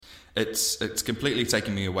it's completely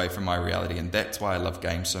taken me away from my reality, and that's why I love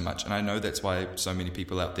games so much. And I know that's why so many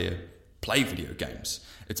people out there play video games.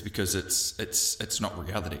 It's because it's not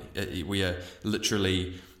reality. We are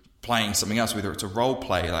literally playing something else, whether it's a role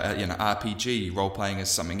play, like RPG, role playing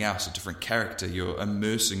as something else, a different character. You're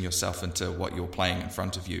immersing yourself into what you're playing in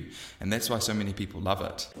front of you, and that's why so many people love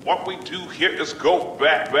it. What we do here is go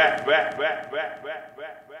back.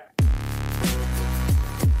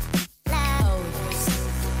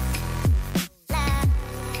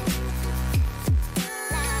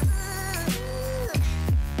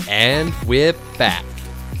 And we're back.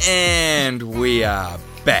 And we are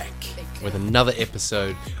back With another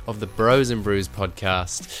episode of the Bros and Brews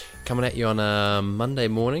podcast, coming at you on a Monday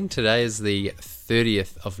morning. Today is the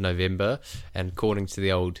 30th of November, and according to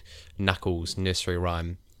the old Knuckles nursery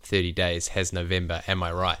rhyme, 30 days has November. Am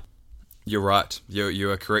I right? You're right.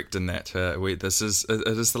 You are correct in that. It is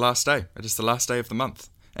the last day. It is the last day of the month,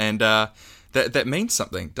 and that means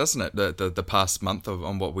something, doesn't it? The past month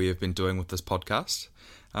on what we have been doing with this podcast.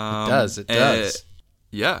 It does.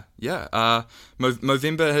 Yeah.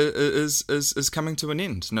 Movember is coming to an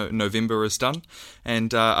end. November is done,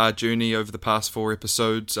 and our journey over the past 4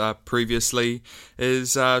 episodes previously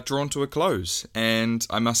is drawn to a close. And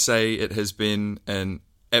I must say, it has been an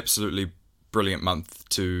absolutely brilliant month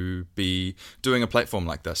to be doing a platform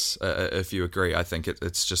like this. If you agree, I think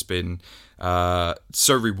it's just been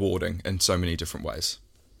so rewarding in so many different ways.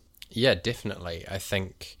 Yeah, definitely. I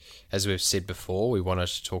think, as we've said before, we wanted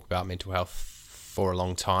to talk about mental health for a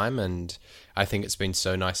long time, and I think it's been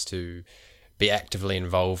so nice to be actively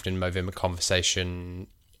involved in Movember conversation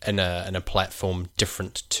in a platform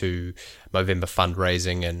different to Movember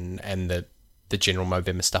fundraising and the general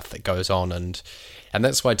Movember stuff that goes on, and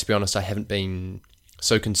that's why, to be honest, I haven't been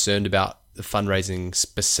so concerned about the fundraising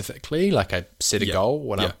specifically. Like, I set a goal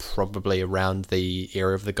when I'm probably around the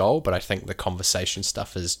area of the goal, but I think the conversation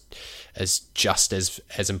stuff is just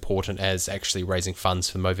as important as actually raising funds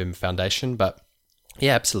for the Movember Foundation. But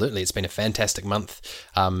yeah, absolutely, it's been a fantastic month,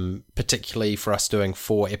 particularly for us doing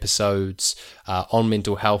 4 episodes on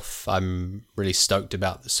mental health. I'm really stoked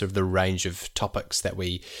about sort of the range of topics that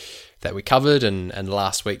we covered, and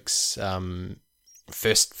last week's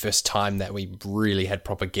first time that we really had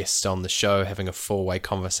proper guests on the show, having a 4-way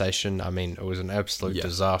conversation. I mean, it was an absolute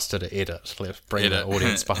disaster to edit. Let's bring the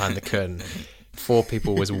audience behind the curtain. 4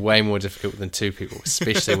 people was way more difficult than 2 people,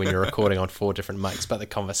 especially when you're recording on 4 different mics. But the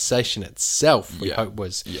conversation itself, we hope,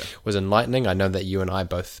 was enlightening. I know that you and I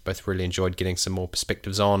both really enjoyed getting some more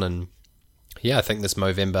perspectives on, and yeah, I think this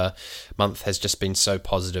Movember month has just been so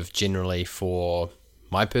positive generally for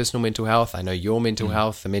my personal mental health. I know your mental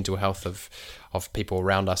health, the mental health of people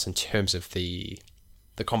around us in terms of the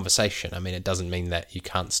conversation. I mean, it doesn't mean that you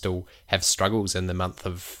can't still have struggles in the month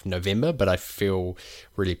of November, but I feel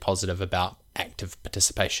really positive about active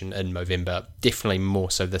participation in Movember, definitely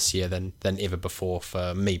more so this year than ever before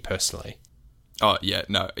for me personally. Oh, yeah,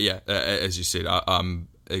 no, yeah, as you said, I'm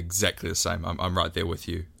exactly the same. I'm right there with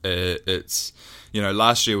you. It's,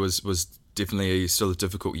 last year was definitely still a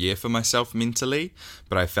difficult year for myself mentally,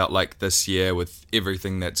 but I felt like this year, with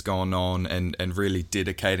everything that's gone on and really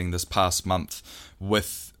dedicating this past month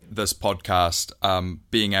with this podcast,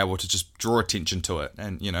 being able to just draw attention to it,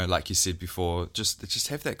 and like you said before, just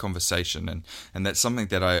have that conversation, and that's something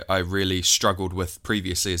that I really struggled with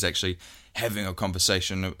previously, is actually having a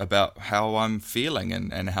conversation about how I'm feeling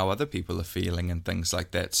and how other people are feeling and things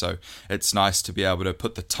like that. So it's nice to be able to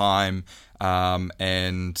put the time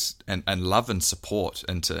and love and support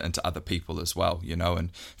into other people as well,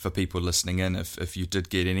 and for people listening in, if you did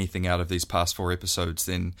get anything out of these past 4 episodes,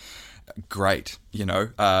 then great,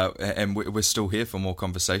 and we're still here for more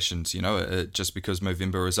conversations. Just because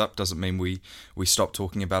Movember is up doesn't mean we stop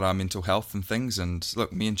talking about our mental health and things. And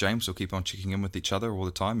look, me and James will keep on checking in with each other all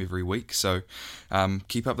the time, every week. So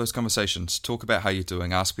keep up those conversations, talk about how you're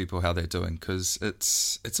doing, ask people how they're doing, because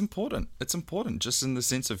it's important. It's important just in the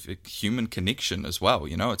sense of human connection as well.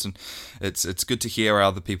 It's good to hear how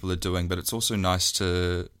other people are doing, but it's also nice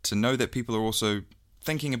to know that people are also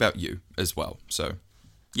thinking about you as well. So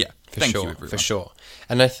yeah, thank you, everyone. For sure.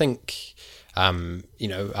 And I think,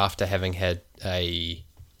 after having had a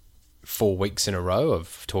 4 weeks in a row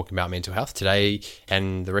of talking about mental health, today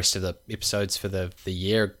and the rest of the episodes for the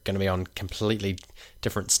year are going to be on completely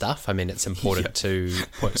different stuff. I mean, it's important to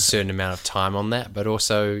put a certain amount of time on that, but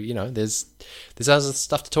also, there's other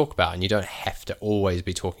stuff to talk about, and you don't have to always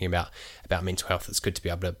be talking about mental health. It's good to be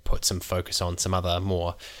able to put some focus on some other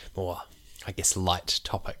more I guess, light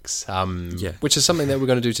topics, Yeah. which is something that we're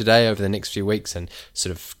going to do today over the next few weeks and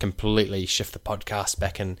sort of completely shift the podcast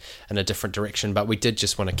back in a different direction. But we did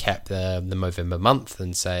just want to cap the Movember month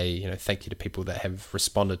and say, thank you to people that have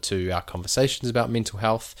responded to our conversations about mental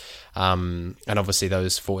health. And obviously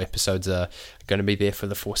those 4 episodes are going to be there for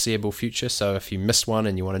the foreseeable future. So if you missed one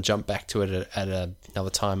and you want to jump back to it at another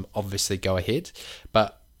time, obviously go ahead.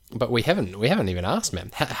 But we haven't even asked, man.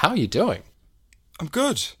 How are you doing? I'm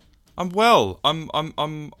good. I'm well.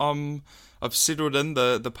 I've settled in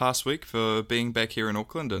the past week for being back here in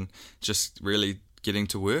Auckland and just really getting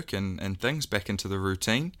to work and things back into the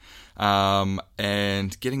routine.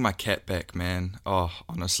 And getting my cat back, man. Oh,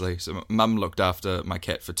 honestly. So Mum looked after my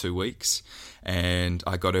cat for 2 weeks and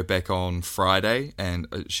I got her back on Friday, and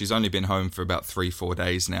she's only been home for about 3-4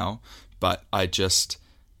 days now, but I just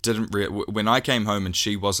when I came home and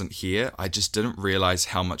she wasn't here, I just didn't realize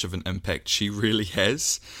how much of an impact she really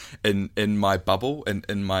has in my bubble and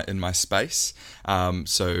in my space.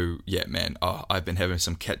 So yeah, man, I've been having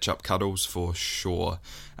some catch up cuddles for sure.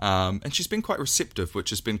 And she's been quite receptive, which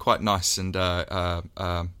has been quite nice and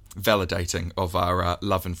validating of our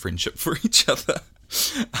love and friendship for each other.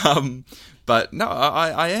 But no,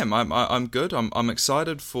 I am. I'm good. I'm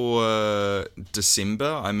excited for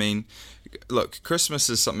December. I mean, look, Christmas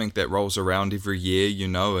is something that rolls around every year,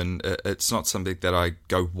 and it's not something that I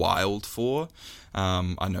go wild for.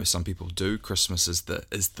 I know some people do. Christmas is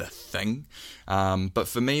the thing. But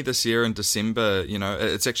for me this year in December,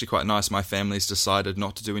 it's actually quite nice. My family's decided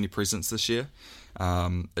not to do any presents this year.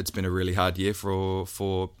 It's been a really hard year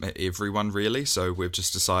for everyone, really. So we've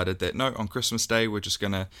just decided that no, on Christmas Day we're just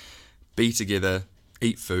gonna be together,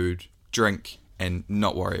 eat food, drink, and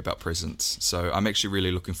not worry about presents. So I'm actually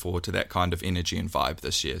really looking forward to that kind of energy and vibe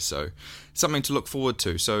this year. So something to look forward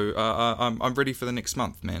to. So I'm ready for the next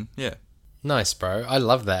month, man. Yeah. Nice, bro. I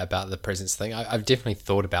love that about the presents thing. I've definitely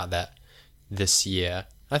thought about that this year.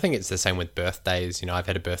 I think it's the same with birthdays. I've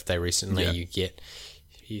had a birthday recently. Yeah.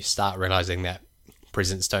 You start realizing that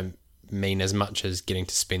presents don't mean as much as getting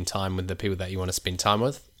to spend time with the people that you want to spend time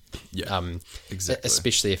with. Yeah, exactly.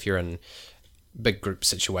 Especially if you're in a big group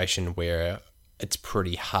situation where it's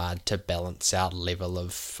pretty hard to balance out level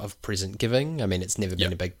of present giving. I mean, it's never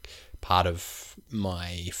been a big part of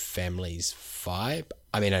my family's vibe.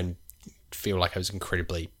 I mean, I feel like I was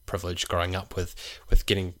incredibly privileged growing up with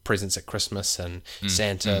getting presents at Christmas and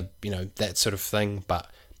Santa, that sort of thing.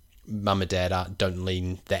 But mum and dad don't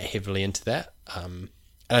lean that heavily into that. And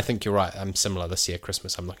I think you're right. I'm similar this year,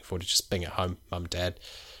 Christmas. I'm looking forward to just being at home, mum and dad.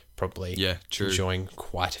 Probably enjoying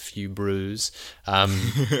quite a few brews.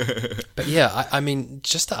 But yeah, I mean,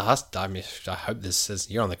 just to ask, I hope this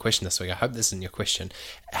is, you're on the question this week, I hope this isn't your question.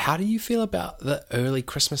 How do you feel about the early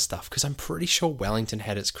Christmas stuff? Because I'm pretty sure Wellington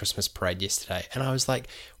had its Christmas parade yesterday. And I was like,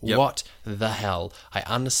 what the hell? I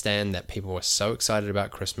understand that people were so excited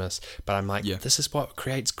about Christmas, but I'm like, this is what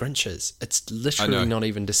creates Grinches. It's literally not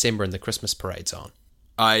even December and the Christmas parade's on.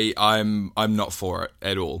 I'm not for it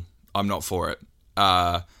at all. I'm not for it.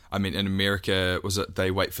 I mean, in America,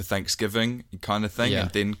 they wait for Thanksgiving kind of thing, and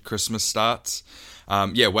then Christmas starts.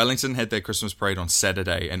 Wellington had their Christmas parade on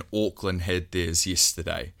Saturday, and Auckland had theirs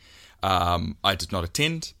yesterday. I did not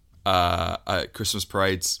attend. Christmas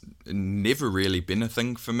parades never really been a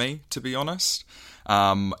thing for me, to be honest.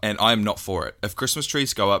 And I'm not for it. If Christmas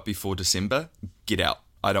trees go up before December, get out.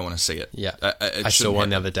 I don't want to see it. Yeah, I saw one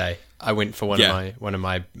the other day. I went for one of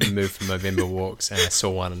my Move for Movember walks, and I saw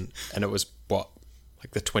one, and it was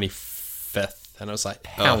like the 25th, and I was like,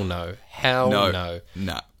 hell no.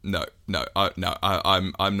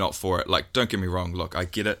 I'm not for it. Like, don't get me wrong. Look, I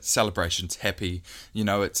get it. Celebrations, happy.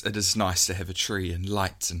 It is nice to have a tree and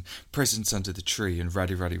lights and presents under the tree and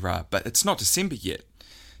rah. But it's not December yet.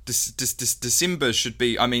 December should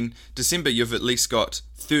be. I mean, December, you've at least got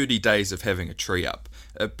 30 days of having a tree up.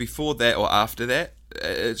 Before that or after that,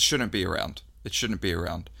 it shouldn't be around.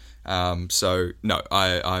 So no,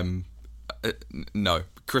 I'm. No,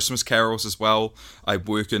 Christmas carols as well. I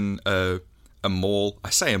work in a mall. I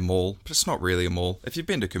say a mall, but it's not really a mall. If you've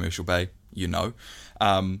been to Commercial Bay, you know.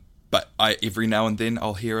 But every now and then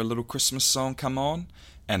I'll hear a little Christmas song come on,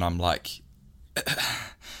 and I'm like,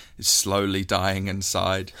 slowly dying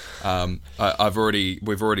inside.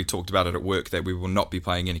 We've already talked about it at work that we will not be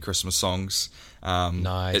playing any Christmas songs.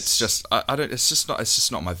 Nice. It's just It's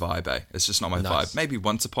just not my vibe. It's just not my vibe. Maybe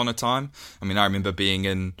once upon a time. I mean, I remember being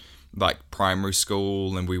in like primary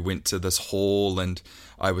school, and we went to this hall, and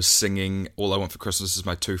I was singing "All I Want for Christmas Is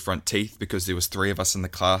My Two Front Teeth" because there was 3 of us in the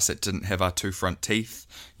class that didn't have our 2 front teeth.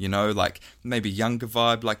 Like maybe younger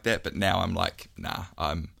vibe like that. But now I'm like, nah.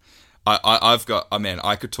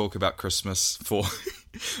 I could talk about Christmas for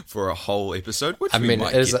for a whole episode, which I we mean,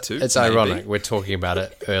 might it's get to. it's maybe. ironic. We're talking about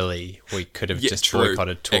it early. We could have just true.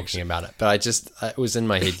 boycotted talking about it. But it was in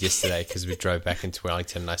my head yesterday because we drove back into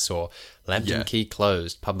Wellington and I saw Lambton Quay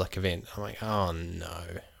closed, public event. I'm like, oh no,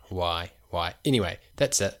 why? Anyway,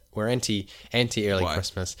 that's it. We're anti early Why?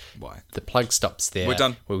 Christmas. Why? The plug stops there. We're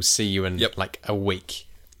done. We'll see you in like a week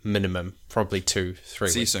minimum, probably 2-3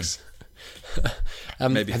 weeks. See you soon.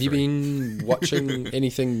 Maybe have you 3. been watching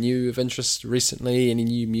anything new of interest recently? Any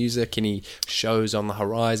new music? Any shows on the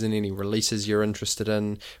horizon? Any releases you're interested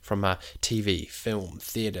in from a TV, film,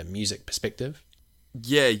 theatre, music perspective?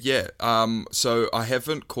 Yeah. So I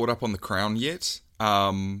haven't caught up on The Crown yet.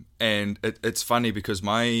 And it's funny because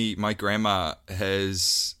my grandma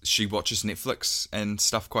she watches Netflix and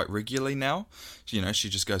stuff quite regularly now. You know, she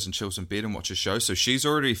just goes and chills in bed and watches shows. So she's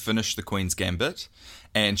already finished The Queen's Gambit,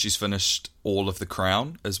 and she's finished all of The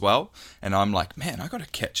Crown as well. And I'm like, man, I got to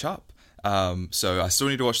catch up. So I still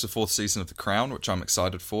need to watch the 4th season of The Crown, which I'm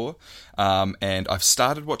excited for. And I've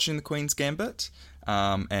started watching The Queen's Gambit,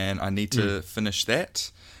 and I need to finish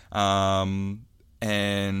that. And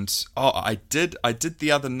I did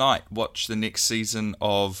the other night watch the next season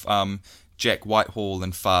of Jack Whitehall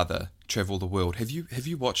and Father Travel the World. Have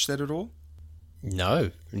you watched that at all? No,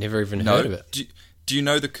 never even heard of it. Do you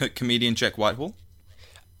know the comedian Jack Whitehall?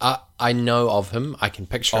 I know of him. I can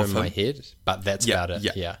picture him in my head, but that's about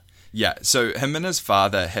it. Yeah, so him and his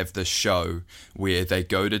father have this show where they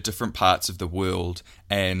go to different parts of the world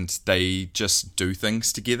and they just do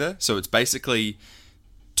things together. So it's basically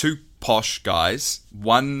 2 posh guys,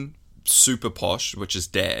 one super posh, which is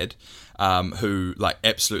Dad, who like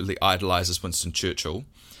absolutely idolizes Winston Churchill,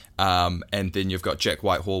 and then you've got Jack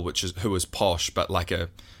Whitehall, who is posh but like a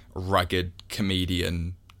rugged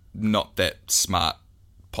comedian, not that smart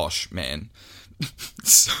posh man.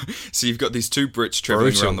 So you've got these 2 Brits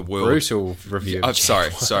traveling around the world. Brutal review. I'm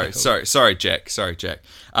sorry, Jack.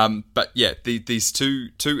 But yeah, these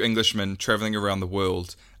two Englishmen traveling around the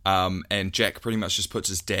world. And Jack pretty much just puts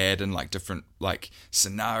his dad in like different like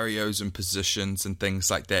scenarios and positions and things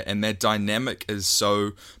like that, and their dynamic is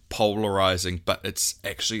so polarizing, but it's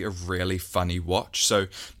actually a really funny watch. So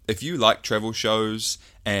if you like travel shows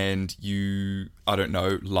and you, I don't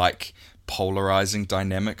know, like polarizing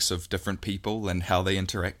dynamics of different people and how they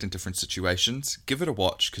interact in different situations, give it a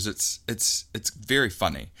watch because it's very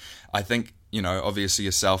funny. I think, you know, obviously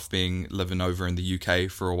yourself living over in the UK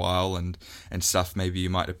for a while and stuff, maybe you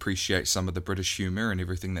might appreciate some of the British humour and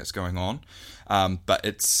everything that's going on. But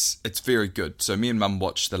it's very good. So me and Mum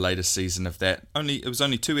watched the latest season of that. It was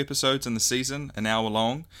only 2 episodes in the season, an hour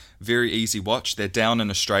long. Very easy watch. They're down in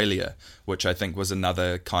Australia, which I think was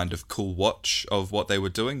another kind of cool watch of what they were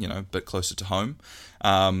doing, you know, a bit closer to home.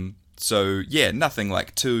 So yeah, nothing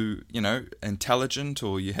like too, you know, intelligent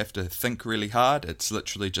or you have to think really hard. It's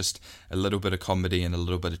literally just a little bit of comedy and a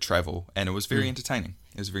little bit of travel, and it was very entertaining.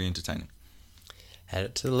 Add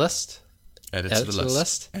it to the list. Add it to the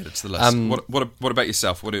list. What about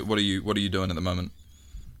yourself? What are you doing at the moment?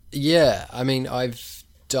 Yeah, I mean, I've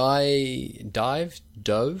divin.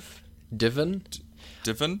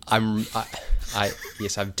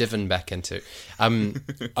 I've divin back into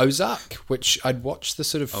Ozark, which I'd watched the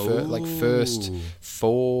sort of first 4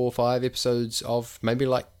 or 5 episodes of, maybe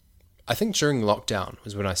like, I think during lockdown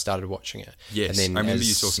was when I started watching it. Yes, and then, I remember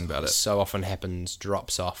you talking about it. So often happens,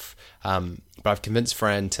 drops off. But I've convinced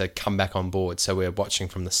Fran to come back on board, so we're watching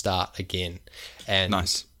from the start again. And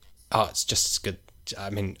nice. Oh, it's just as good. I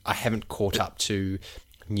mean, I haven't caught up to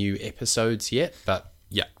new episodes yet, but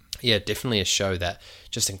yeah, definitely a show that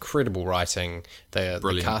just incredible writing. The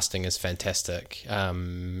casting is fantastic.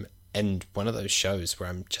 And one of those shows where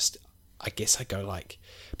I guess I go like,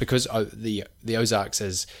 because the Ozarks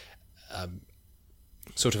is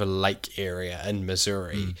sort of a lake area in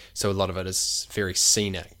Missouri, so a lot of it is very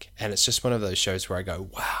scenic, and it's just one of those shows where I go,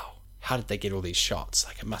 wow, how did they get all these shots?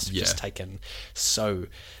 Like, it must have just taken so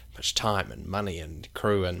much time and money and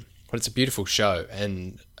crew, but it's a beautiful show.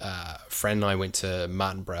 And Fran and I went to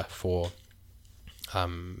Martinborough for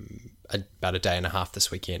about a day and a half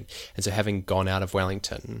this weekend, and so having gone out of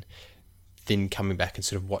Wellington, then coming back and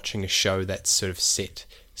sort of watching a show that's sort of set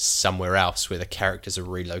somewhere else where the characters are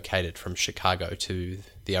relocated from Chicago to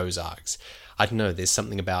the Ozarks. I don't know, there's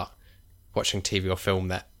something about watching TV or film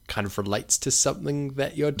that kind of relates to something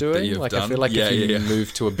that you're doing. Like, I feel like if you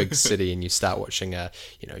move to a big city and you start watching a,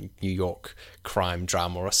 you know, New York crime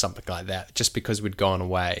drama or something like that, just because we'd gone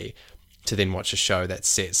away to then watch a show that's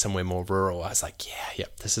set somewhere more rural. I was like,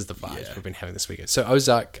 this is the vibes we've been having this weekend. So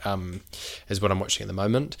Ozark is what I'm watching at the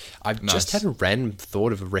moment. I've just had a random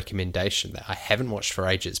thought of a recommendation that I haven't watched for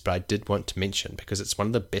ages, but I did want to mention because it's one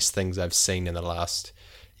of the best things I've seen in the last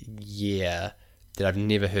year that I've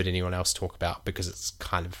never heard anyone else talk about because it's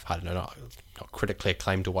kind of, I don't know, not critically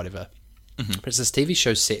acclaimed or whatever. But it's this TV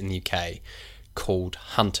show set in the UK called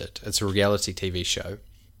Hunted. It's a reality TV show.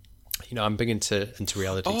 You know, I'm big into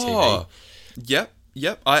reality TV.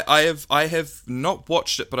 Yep. I have not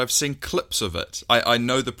watched it, but I've seen clips of it. I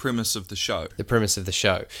know the premise of the show. So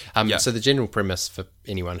the general premise for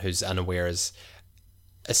anyone who's unaware is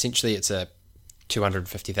essentially it's a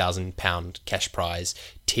 £250,000 cash prize.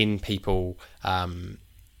 10 people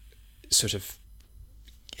sort of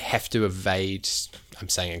have to evade, I'm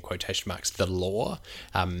saying in quotation marks, the law.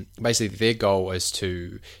 Basically, their goal is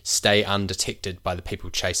to stay undetected by the people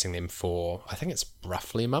chasing them for, I think it's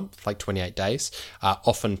roughly a month, like 28 days.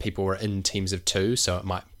 Often people are in teams of 2, so it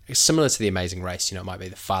might, similar to The Amazing Race, you know, it might be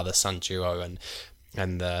the father-son duo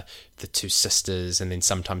and the 2 sisters, and then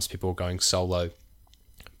sometimes people are going solo.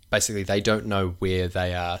 Basically, they don't know where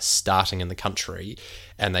they are starting in the country,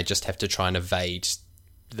 and they just have to try and evade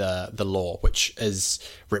the law, which is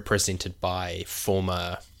represented by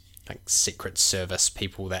former like Secret Service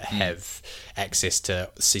people that have access to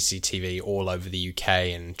CCTV all over the UK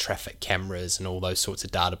and traffic cameras and all those sorts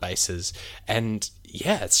of databases. And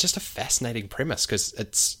yeah, it's just a fascinating premise because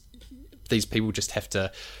it's these people just have to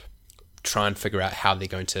try and figure out how they're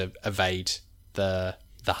going to evade the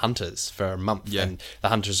hunters for a month. And the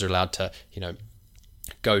hunters are allowed to, you know,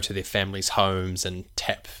 go to their families' homes and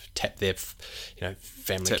tap their, you know,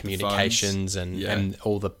 family communications and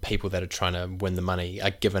all the people that are trying to win the money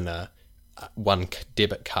are given one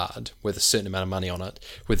debit card with a certain amount of money on it,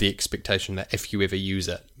 with the expectation that if you ever use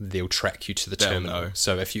it, they'll track you to the terminal.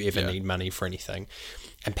 So if you ever need money for anything.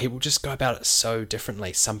 And people just go about it so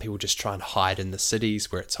differently. Some people just try and hide in the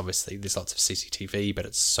cities where it's obviously there's lots of CCTV, but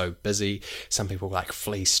it's so busy. Some people like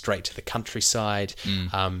flee straight to the countryside.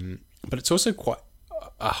 But it's also quite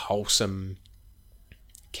a wholesome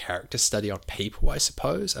character study on people, I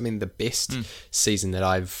suppose. I mean, the best season that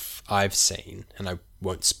I've seen, and I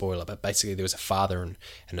won't spoil it, but basically there was a father and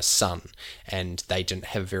a son, and they didn't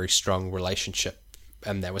have a very strong relationship,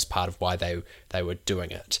 and that was part of why they were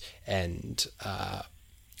doing it. And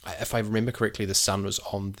if I remember correctly, the son was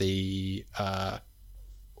on the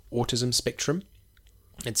autism spectrum.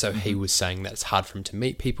 And so he was saying that it's hard for him to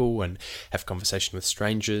meet people and have conversation with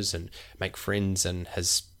strangers and make friends. And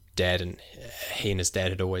his dad and his dad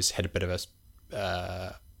had always had a bit of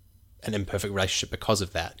an imperfect relationship because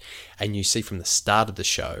of that. And you see from the start of the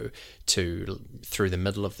show to through the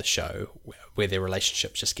middle of the show where their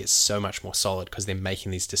relationship just gets so much more solid because they're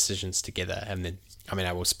making these decisions together. And then, I mean,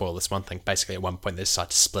 I will spoil this one thing. Basically, at one point, they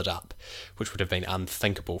decide to split up, which would have been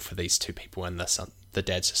unthinkable for these 2 people. And the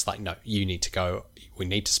dad's just like, no, you need to go. We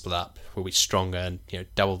need to split up. We'll be stronger and, you know,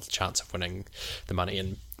 double the chance of winning the money.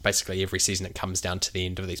 And basically, every season it comes down to the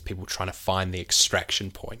end of these people trying to find the extraction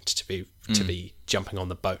point to be jumping on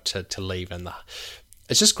the boat to leave. And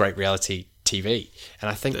it's just great reality TV. And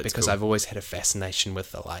I think because I've always had a fascination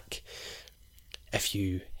with the, like, if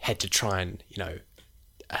you had to try and, you know,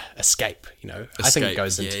 escape, you know, I think it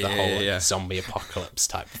goes into the whole zombie apocalypse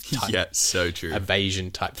type so true, evasion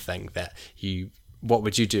type thing. That what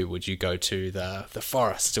would you do? Would you go to the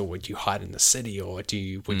forest, or would you hide in the city, or would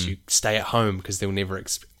you stay at home because they'll never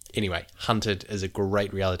anyway? Hunted is a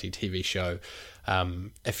great reality TV show.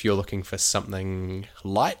 If you're looking for something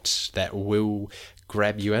light that will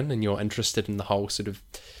grab you in and you're interested in the whole sort of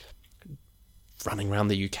running around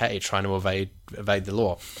the UK trying to evade the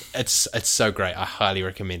law, it's so great. I highly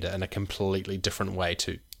recommend it in a completely different way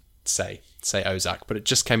to say Ozark, but it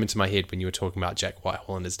just came into my head when you were talking about Jack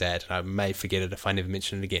Whitehall and his dad, and I may forget it if I never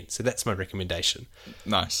mention it again. So that's my recommendation.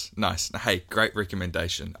 Nice. Hey, great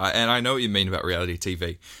recommendation. And I know what you mean about reality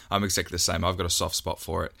TV. I'm exactly the same. I've got a soft spot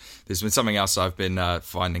for it. There's been something else I've been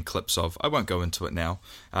finding clips of. I won't go into it now,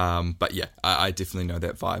 but yeah, I definitely know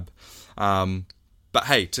that vibe. But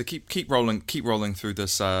hey, to keep rolling through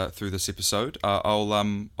this episode,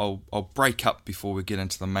 I'll break up before we get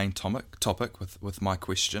into the main topic with my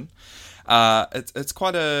question. It's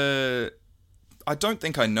quite a. I don't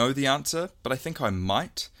think I know the answer, but I think I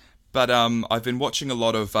might. But I've been watching a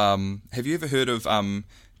lot of. Have you ever heard of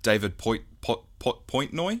David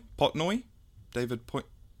Portnoy? David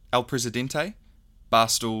El Presidente,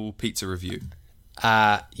 Barstool Pizza Review.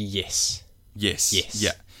 Yes.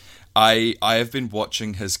 Yeah. I have been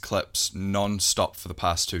watching his clips non-stop for the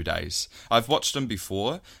past 2 days. I've watched them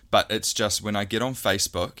before, but it's just when I get on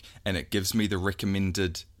Facebook and it gives me the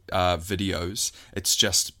recommended videos. It's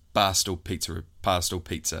just Barstool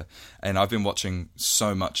Pizza, and I've been watching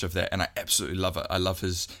so much of that, and I absolutely love it. I love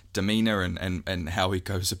his demeanor and how he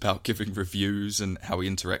goes about giving reviews and how he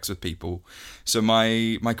interacts with people. So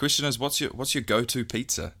my question is, what's your go-to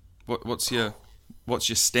pizza? What's your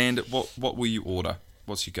standard? What will you order?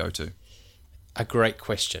 What's your go-to? A great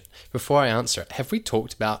question. Before I answer it, have we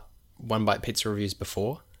talked about One Bite Pizza reviews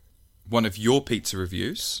before? One of your pizza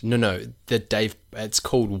reviews? No, it's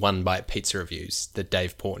called One Bite Pizza Reviews, the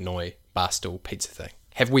Dave Portnoy Barstool Pizza thing.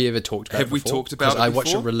 Have we ever talked about it before? Have we talked about it before? I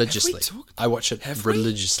watch it religiously. I watch it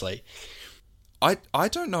religiously. I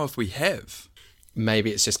don't know if we have.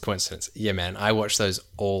 Maybe it's just coincidence. Yeah, man, I watch those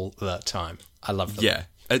all the time. I love them. Yeah,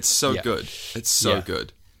 it's so good. It's so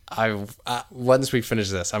good. Once we finish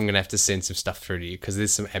this, I'm going to have to send some stuff through to you because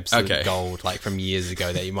there's some absolute gold like from years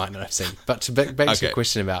ago that you might not have seen. But back to your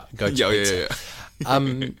question about go-to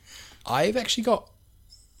pizza. I've actually got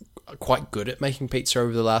quite good at making pizza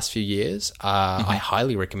over the last few years. I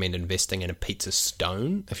highly recommend investing in a pizza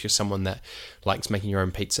stone if you're someone that likes making your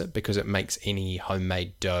own pizza, because it makes any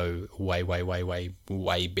homemade dough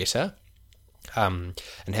way better. And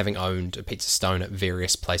having owned a pizza stone at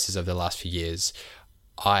various places over the last few years,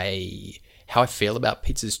 how I feel about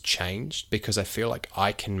pizza's changed, because I feel like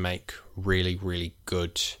I can make really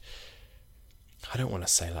good, I don't want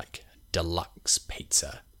to say like deluxe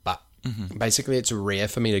pizza, but basically it's rare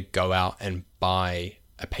for me to go out and buy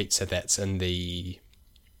a pizza that's in the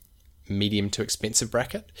medium to expensive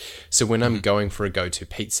bracket. So when I'm going for a go-to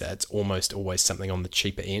pizza, it's almost always something on the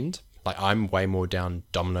cheaper end. Like I'm way more down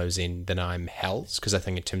Domino's end than I'm Hell's, because I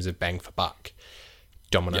think in terms of bang for buck,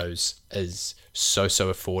 Domino's is so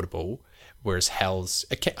affordable, whereas Hell's,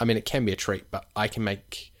 it can be a treat, but I can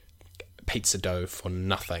make pizza dough for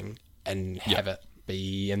nothing and have it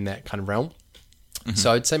be in that kind of realm.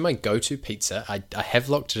 So I'd say my go-to pizza, I have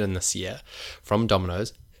locked it in this year, from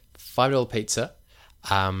Domino's, $5 pizza.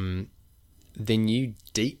 Their new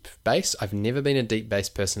deep base, I've never been a deep base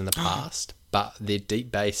person in the past, but their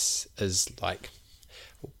deep base is like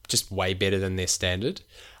just way better than their standard.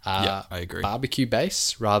 I agree. Barbecue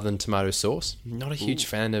base rather than tomato sauce. Not a huge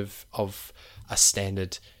fan of a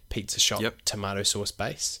standard pizza shop tomato sauce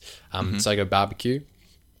base. So I go barbecue,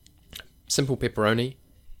 simple pepperoni,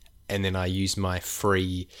 and then I use my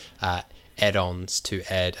free add-ons to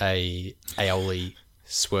add a aioli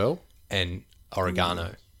swirl and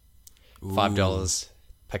oregano. $5,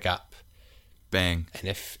 pick up. Bang.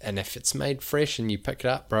 And if it's made fresh and you pick it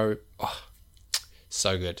up, bro,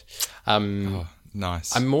 so good.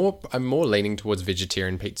 Nice. I'm more leaning towards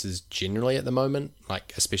vegetarian pizzas generally at the moment,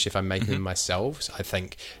 like especially if I'm making them myself. So I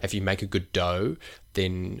think if you make a good dough,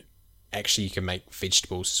 then actually you can make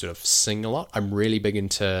vegetables sort of sing a lot. I'm really big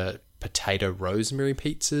into potato rosemary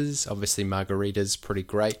pizzas. Obviously margarita's pretty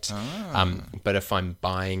great. But if I'm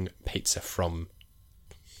buying pizza from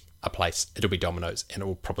a place, it'll be Domino's, and it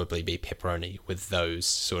will probably be pepperoni with those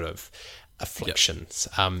sort of afflictions.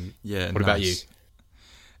 What about you?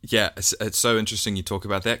 Yeah, it's so interesting you talk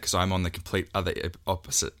about that, because I'm on the complete other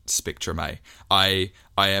opposite spectrum. I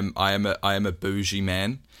am a bougie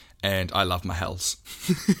man, and I love my Hells.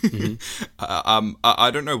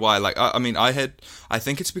 I don't know why. Like, I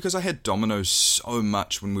think it's because I had Domino's so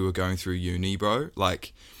much when we were going through uni, bro.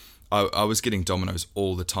 Like, I was getting Domino's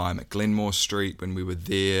all the time at Glenmore Street when we were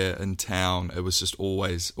there in town. It was just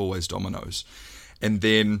always Domino's, and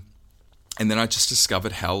then I just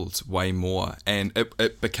discovered Hell's way more, and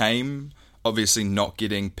it became obviously not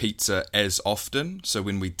getting pizza as often. So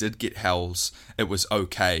when we did get Hell's, it was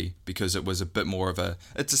okay, because it was a bit more of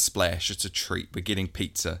it's a splash, it's a treat. We're getting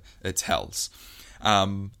pizza, it's Hell's.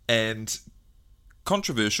 And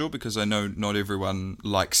controversial, because I know not everyone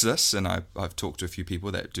likes this, and I've talked to a few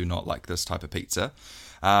people that do not like this type of pizza.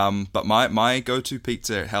 But my go-to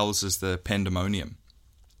pizza at Hell's is the Pandemonium,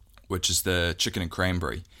 which is the chicken and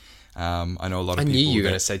cranberry. I know a lot of people. I knew you were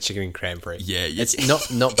going to say chicken and cranberry. Yeah. It's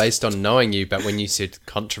not based on knowing you, but when you said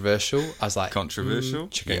controversial, I was like, controversial?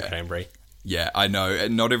 Chicken and cranberry. Yeah, I know.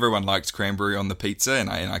 Not everyone likes cranberry on the pizza, and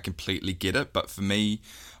I completely get it. But for me,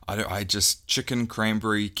 I just chicken,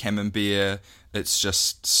 cranberry, camembert. It's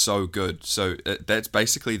just so good. So that's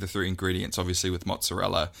basically the three ingredients, obviously with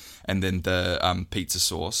mozzarella and then the pizza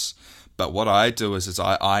sauce. But what I do is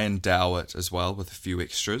I endow it as well with a few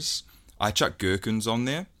extras. I chuck gherkins on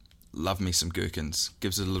there. Love me some gherkins.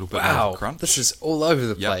 Gives it a little bit more of a crunch. This is all over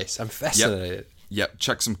the place. I'm fascinated. Yep,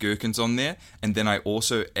 chuck some gherkins on there. And then I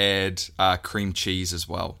also add cream cheese as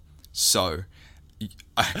well. So,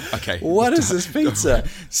 okay. What is this pizza?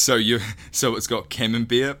 So it's got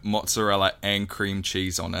camembert, mozzarella, and cream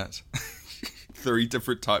cheese on it. 3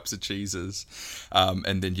 different types of cheeses,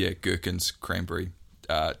 and then gherkins, cranberry,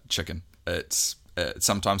 chicken. It's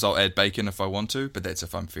sometimes I'll add bacon if I want to, but that's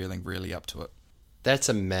if I'm feeling really up to it. That's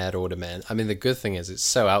a mad order, man. I mean, the good thing is it's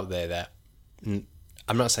so out there that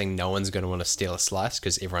I'm not saying no one's going to want to steal a slice,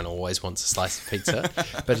 because everyone always wants a slice of pizza.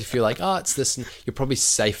 But if you're like, oh, it's this, you're probably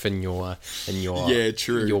safe in your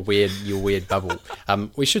true. your weird bubble.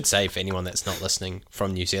 We should say, for anyone that's not listening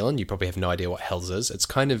from New Zealand, you probably have no idea what Hell's is. It's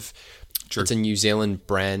kind of True. It's a New Zealand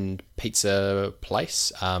brand pizza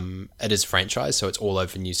place. It is franchise, so it's all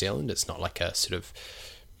over New Zealand. It's not like a sort of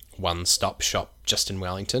one-stop shop just in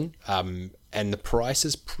Wellington. And the price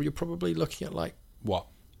is you're probably looking at like what,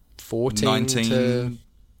 14 19 to...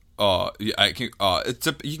 Oh, yeah,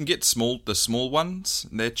 you can get the small ones.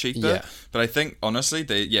 They're cheaper, Yeah. but I think honestly,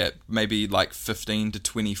 maybe like 15 to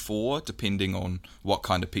 24, depending on what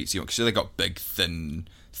kind of pizza you want. Because they got big, thin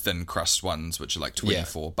crust ones, which are like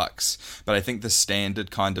 $24. But I think the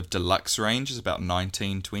standard kind of deluxe range is about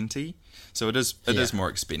 19, 20. So it is more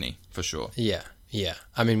expensive for sure. Yeah.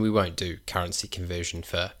 I mean, we won't do currency conversion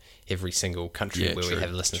for every single country where we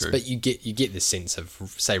have listeners, but you get the sense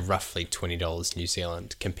of, say, roughly $20 New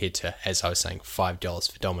Zealand compared to, as I was saying,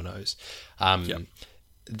 $5 for Domino's.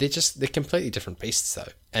 They're completely different beasts, though.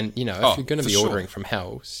 And if you're going to be ordering from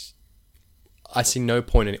Hell's, I see no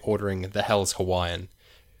point in ordering the Hell's Hawaiian.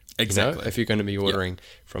 Exactly. If you're going to be ordering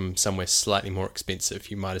from somewhere slightly more expensive,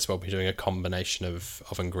 you might as well be doing a combination of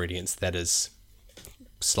ingredients that is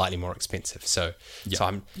slightly more expensive. So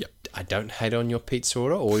I don't hate on your pizza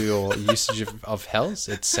order or your usage of Hell's.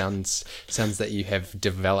 It sounds that you have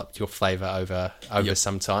developed your flavour over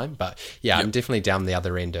some time. But I'm definitely down the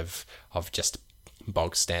other end of just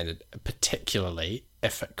bog standard, particularly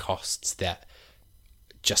if it costs that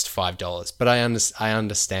just $5. But I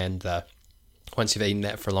understand the once you've eaten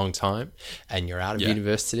that for a long time and you're out of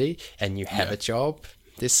university and you have a job,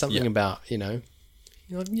 there's something about I've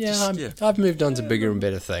moved on to bigger and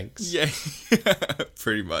better things. Yeah,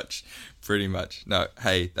 pretty much. No,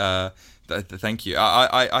 hey, thank you.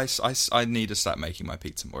 I need to start making my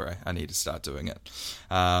pizza more. I need to start doing it.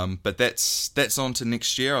 But that's on to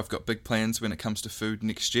next year. I've got big plans when it comes to food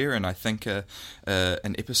next year, and I think an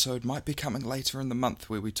episode might be coming later in the month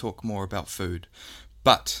where we talk more about food.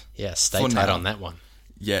 But stay tight on that one.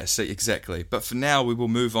 Yes, exactly. But for now, we will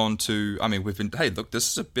move on to. I mean,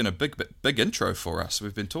 this has been a big intro for us.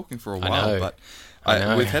 We've been talking for a while, but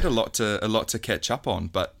we've had a lot to catch up on.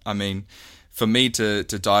 But I mean, for me to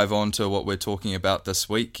dive on to what we're talking about this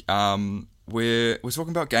week, we're talking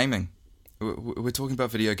about gaming. We're talking about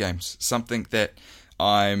video games, something that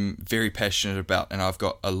I'm very passionate about, and I've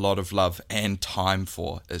got a lot of love and time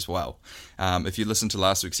for as well. If you listened to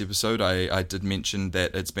last week's episode, I did mention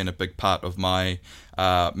that it's been a big part of my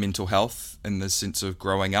mental health in the sense of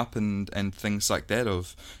growing up and things like that,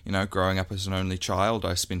 of growing up as an only child.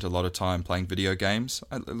 I spent a lot of time playing video games.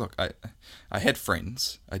 I had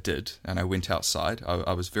friends, I did, and I went outside.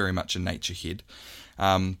 I was very much a nature head.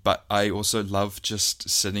 But I also love just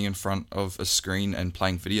sitting in front of a screen and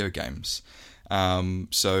playing video games. I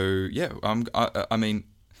mean,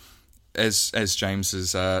 as James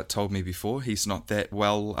has told me before, he's not that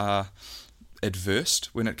well adversed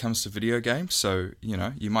when it comes to video games. So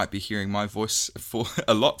you might be hearing my voice for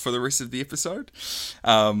a lot for the rest of the episode.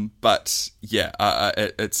 It's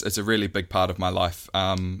a really big part of my life.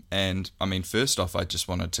 And I mean, first off, I just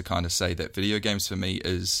wanted to kind of say that video games for me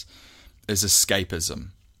is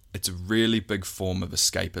escapism. It's a really big form of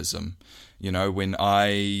escapism. When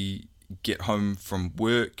I get home from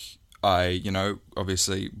work, I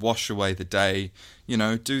obviously wash away the day,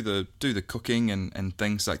 do the cooking and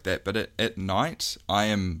things like that, but at night I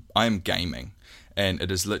am gaming, and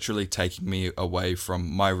it is literally taking me away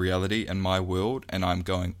from my reality and my world, and I'm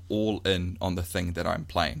going all in on the thing that I'm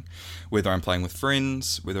playing, whether I'm playing with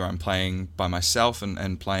friends, whether I'm playing by myself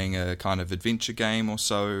and playing a kind of adventure game or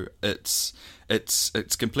so. It's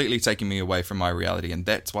completely taking me away from my reality, and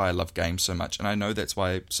that's why I love games so much. And I know that's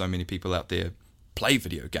why so many people out there play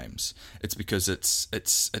video games. It's because it's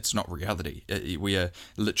not reality. We are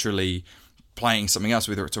literally playing something else,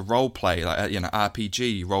 whether it's a role play, like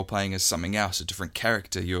RPG. Role playing is something else, a different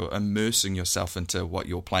character. You're immersing yourself into what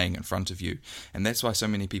you're playing in front of you, and that's why so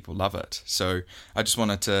many people love it. So I just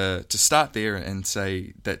wanted to start there and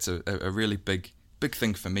say that's a really big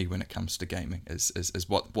thing for me when it comes to gaming, is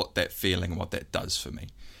what that feeling and what that does for me.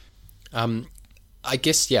 I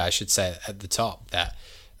guess I should say at the top that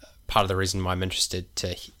part of the reason why I'm interested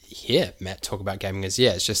to hear Matt talk about gaming is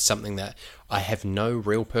it's just something that I have no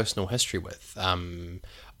real personal history with. The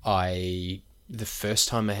first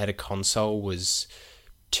time I had a console was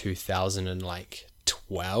 2012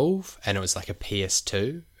 12, and it was like a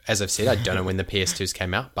PS2. As I've said, I don't know when the PS2s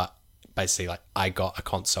came out, but basically, like, I got a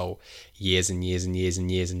console years and years and years and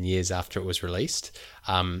years and years after it was released.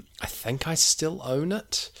 I think I still own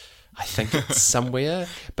it. I think it's somewhere.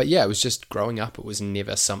 But yeah, it was just growing up. It was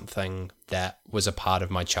never something that was a part of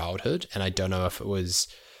my childhood. And I don't know if it was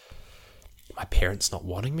my parents not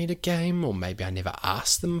wanting me to game, or maybe I never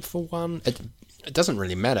asked them for one. It doesn't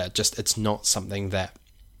really matter. Just it's not something that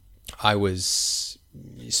I was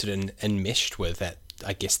sort of enmeshed with at,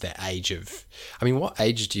 I guess, that age of... I mean, what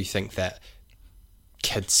age do you think that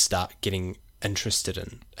kids start getting interested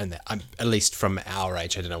in that? At least from our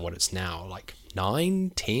age, I don't know what it's now, like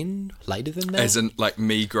 9, 10, later than that? As in, like,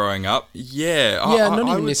 me growing up? Yeah. Yeah, not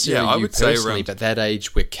even necessarily I you would say personally, around, but that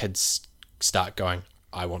age where kids start going,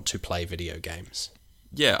 I want to play video games.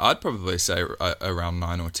 yeah, I'd probably say around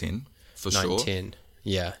 9 or 10, for 9, sure. 10,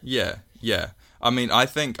 yeah. Yeah. I mean, I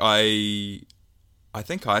think I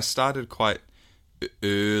started quite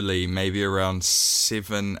early, maybe around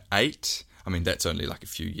 7, 8. I mean, that's only like a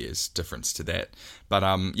few years difference to that. But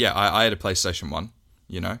yeah, I had a PlayStation 1,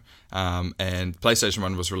 you know, and PlayStation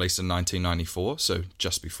 1 was released in 1994, so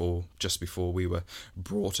just before we were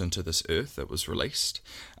brought into this earth, it was released.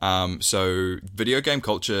 So video game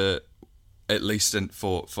culture, at least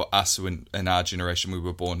for us when in our generation we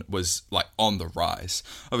were born, was like on the rise.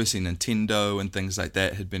 Obviously Nintendo and things like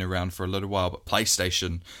that had been around for a little while, but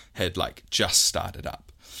PlayStation had like just started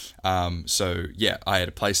up. So yeah, I had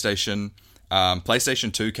a PlayStation.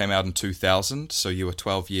 PlayStation 2 came out in 2000, so you were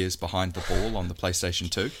 12 years behind the ball on the PlayStation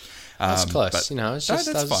 2. That's close, but, you know, it's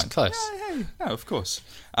just that's fine. close. Yeah, no, of course.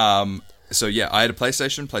 So yeah, I had a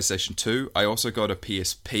PlayStation 2. I also got a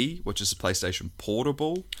PSP, which is a PlayStation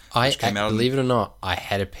Portable. Believe it or not, I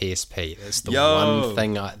had a PSP. That's the one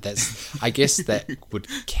thing I guess that would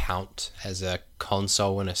count as a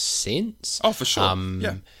console in a sense. Oh, for sure.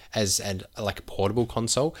 Yeah. And like a portable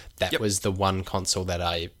console. That was the one console that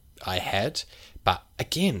I had. But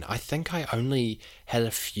again, I think I only had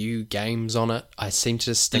a few games on it. I seem to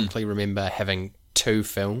distinctly remember having 2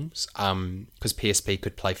 films, because PSP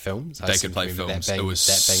could play films. They could play films. It was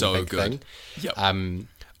so good. Yep.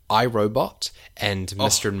 iRobot and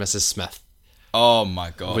Mr. and Mrs. Smith. Oh my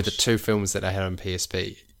gosh. Were the 2 films that I had on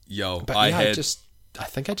PSP. But I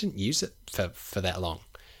think I didn't use it for that long.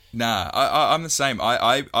 Nah, I'm the same.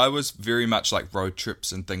 I was very much like road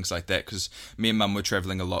trips and things like that, because me and Mum were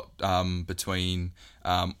travelling a lot between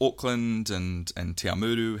Auckland and Te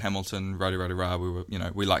Amuru, Hamilton, Rā. We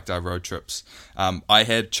were, we liked our road trips. I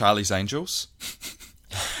had Charlie's Angels,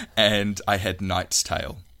 and I had Knight's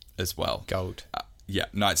Tale as well. Gold. Yeah,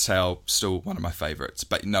 Knight's Tale, still one of my favourites.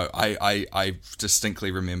 But no, I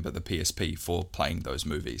distinctly remember the PSP for playing those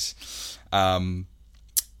movies.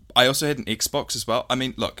 I also had an Xbox as well. I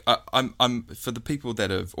mean, look, I'm for the people that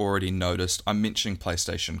have already noticed, I'm mentioning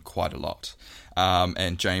PlayStation quite a lot.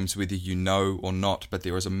 And James, whether you know or not, but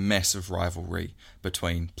there is a massive rivalry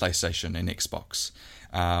between PlayStation and Xbox.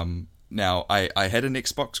 Now, I had an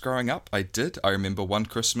Xbox growing up. I did. I remember one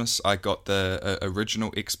Christmas I got the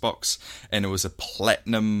original Xbox, and it was a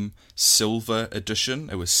platinum silver edition.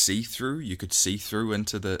 It was see-through. You could see through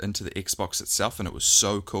into the Xbox itself, and it was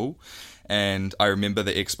so cool. And I remember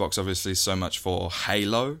the Xbox obviously so much for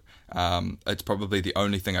Halo. It's probably the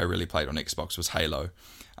only thing I really played on Xbox was Halo.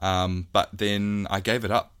 But then I gave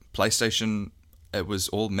it up. PlayStation, it was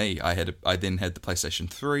all me. I then had the PlayStation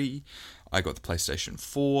 3. I got the PlayStation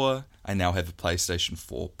 4. I now have a PlayStation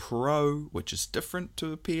 4 Pro, which is different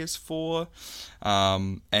to a PS4.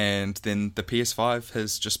 And then the PS5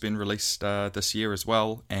 has just been released this year as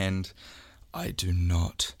well. And I do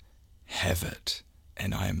not have it.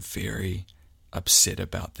 And I am very upset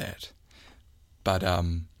about that. But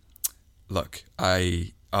look,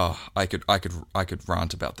 I could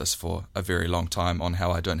rant about this for a very long time on how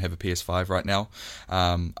I don't have a PS5 right now.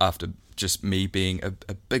 After just me being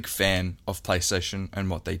a big fan of PlayStation and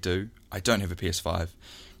what they do, I don't have a PS5.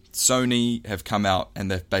 Sony have come out and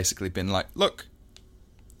they've basically been like, look,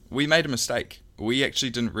 we made a mistake. We actually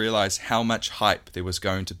didn't realize how much hype there was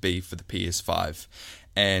going to be for the PS5.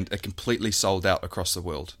 And it completely sold out across the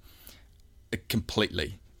world.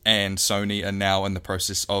 Completely. And Sony are now in the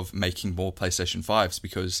process of making more PlayStation 5s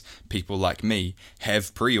because people like me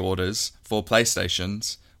have pre-orders for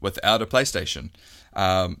PlayStations without a PlayStation.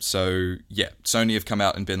 So, yeah, Sony have come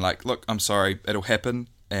out and been like, look, I'm sorry, it'll happen.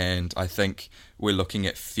 And I think we're looking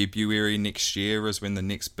at February next year is when the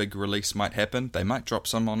next big release might happen. They might drop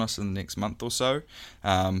some on us in the next month or so.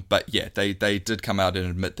 But yeah, they did come out and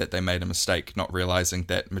admit that they made a mistake, not realizing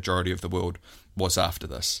that majority of the world was after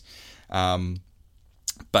this.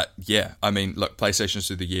 But yeah, I mean, look, PlayStations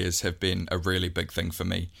through the years have been a really big thing for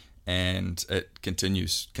me, and it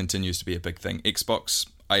continues to be a big thing. Xbox,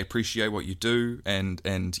 I appreciate what you do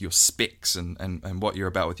and your specs and what you're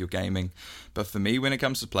about with your gaming. But for me, when it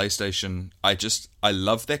comes to PlayStation, I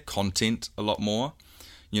love their content a lot more.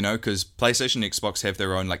 You know, because PlayStation and Xbox have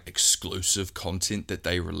their own like exclusive content that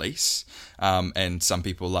they release, and some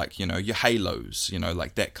people like, you know, your Halos, you know,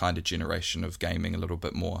 like that kind of generation of gaming a little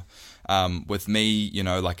bit more. With me, you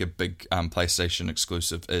know, like a big PlayStation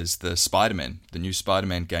exclusive is the new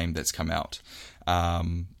Spider-Man game that's come out,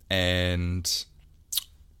 and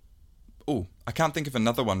I can't think of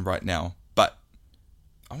another one right now, but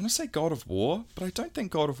I want to say God of War, but I don't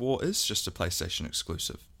think God of War is just a PlayStation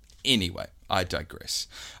exclusive. Anyway, I digress.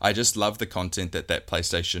 I just love the content that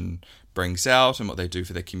PlayStation brings out and what they do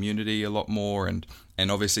for their community a lot more. And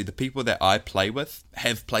obviously the people that I play with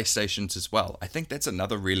have PlayStations as well. I think that's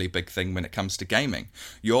another really big thing when it comes to gaming.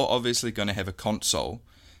 You're obviously going to have a console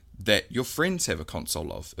that your friends have a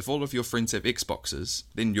console of. If all of your friends have Xboxes,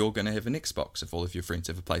 then you're going to have an Xbox. If all of your friends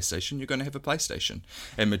have a PlayStation, you're going to have a PlayStation.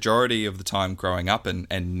 And majority of the time growing up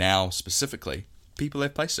and now specifically, people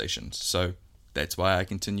have PlayStations. So that's why I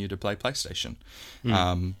continue to play PlayStation.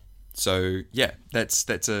 So yeah,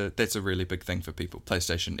 that's a really big thing for people,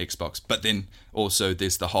 PlayStation, Xbox. But then also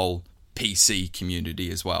there's the whole PC community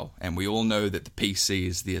as well, and we all know that the PC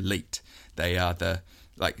is the elite. They are they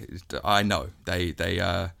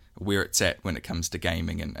are where it's at when it comes to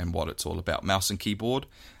gaming and what it's all about. Mouse and keyboard,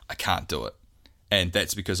 I can't do it, and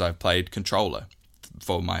that's because I've played controller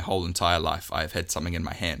for my whole entire life. I've had something in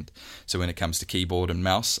my hand. So when it comes to keyboard and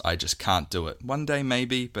mouse, I just can't do it. One day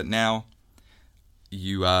maybe, but now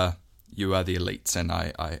you are the elites, and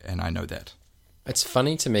I know that. It's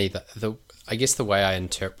funny to me that I guess the way I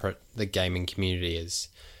interpret the gaming community is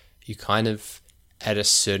you kind of at a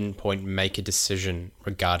certain point make a decision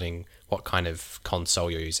regarding what kind of console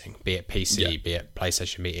you're using, be it PC, be it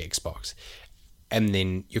PlayStation, be it Xbox, and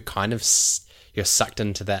then you're kind of you're sucked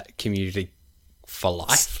into that community for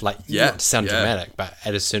life. Like, not to sound dramatic, but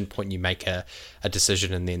at a certain point you make a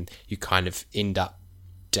decision and then you kind of end up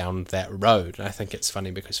down that road. And I think it's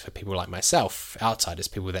funny because for people like myself, outsiders,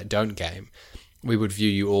 people that don't game, we would view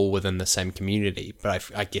you all within the same community.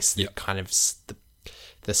 But I guess the kind of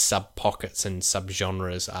the sub-pockets and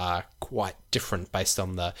sub-genres are quite different based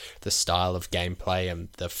on the style of gameplay and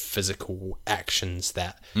the physical actions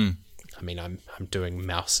that... I mean, I'm doing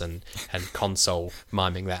mouse and console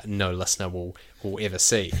miming that no listener will ever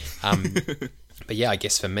see. But yeah, I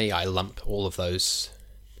guess for me, I lump all of those...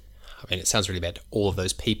 I mean, it sounds really bad, all of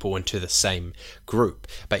those people into the same group.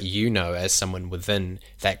 But you know, as someone within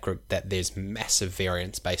that group, that there's massive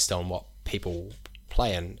variance based on what people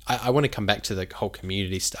play. And I want to come back to the whole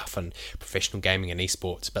community stuff and professional gaming and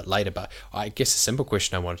esports a bit later. But I guess a simple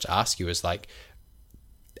question I wanted to ask you is like,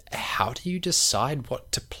 how do you decide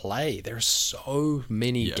what to play? There are so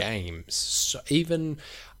many games. So even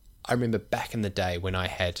I remember back in the day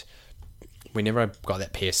whenever I got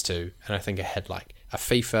that PS2, and I think I had like a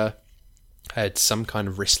FIFA, I had some kind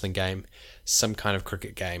of wrestling game, some kind of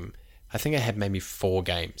cricket game. I think I had maybe 4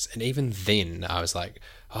 games. And even then I was like,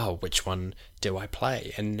 oh, which one do I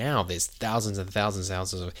play? And now there's thousands and thousands and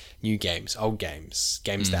thousands of new games, old games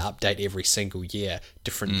that update every single year,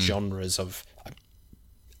 different genres of...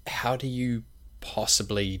 How do you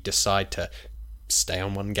possibly decide to stay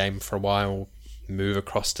on one game for a while, move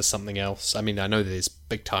across to something else? I mean, I know there's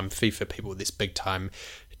big-time FIFA people, there's big-time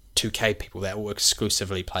 2K people that will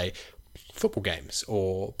exclusively play football games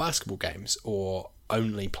or basketball games or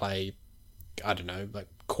only play, I don't know, like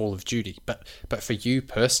Call of Duty. But for you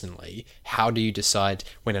personally, how do you decide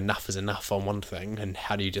when enough is enough on one thing, and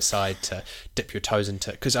how do you decide to dip your toes into...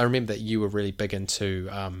 Because I remember that you were really big into...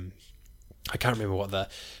 I can't remember what the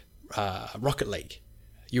Rocket League.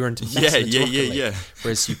 You were into Rocket League,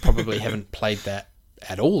 whereas you probably haven't played that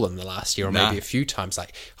at all in the last year, or maybe a few times.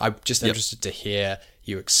 Like, I'm just interested to hear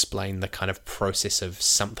you explain the kind of process of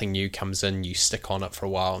something new comes in, you stick on it for a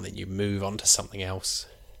while, and then you move on to something else.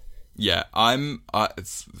 Yeah,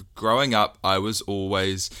 growing up, I was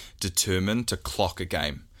always determined to clock a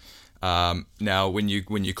game. Now, when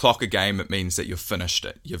you clock a game, it means that you've finished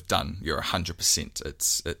it. You're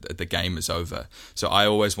 100%. The game is over. So I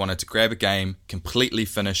always wanted to grab a game, completely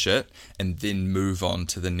finish it, and then move on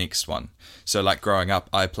to the next one. So like growing up,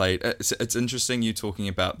 I played... It's interesting you talking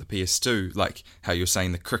about the PS2, like how you're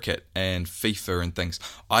saying the cricket and FIFA and things.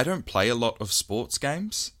 I don't play a lot of sports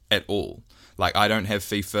games at all. Like, I don't have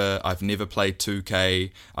FIFA, I've never played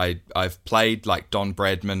 2K, I've played, like, Don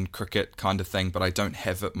Bradman cricket kind of thing, but I don't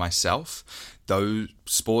have it myself. Those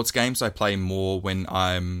sports games I play more when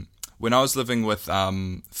I'm when I was living with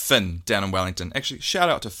Finn down in Wellington. Actually, shout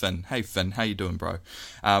out to Finn. Hey Finn, how you doing, bro?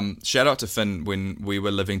 Shout out to Finn. When we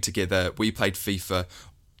were living together, we played FIFA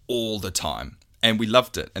all the time. And we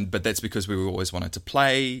loved it, but that's because we always wanted to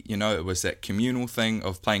play. You know, it was that communal thing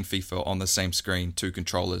of playing FIFA on the same screen, 2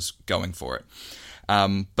 controllers going for it.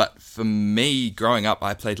 But for me, growing up,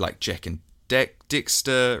 I played like Jak and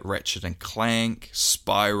Daxter, Ratchet and Clank,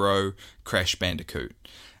 Spyro, Crash Bandicoot.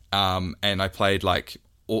 And I played like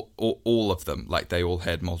all of them. Like they all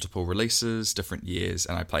had multiple releases, different years,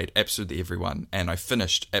 and I played absolutely everyone. And I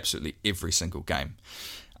finished absolutely every single game.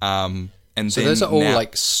 And so then those are all now,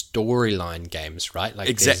 like storyline games, right? Like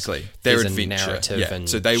exactly, they're there's adventure. a narrative, yeah. and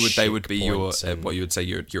So they would be your and... what you would say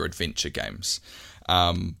your adventure games.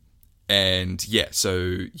 And yeah,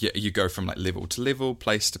 so yeah, you go from like level to level,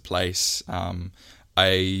 place to place.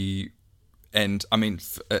 It's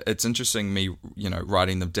interesting me, you know,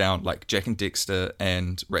 writing them down. Like Jak and Daxter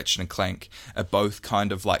and Ratchet and Clank are both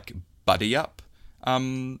kind of like buddy up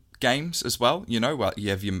games as well. You know, well,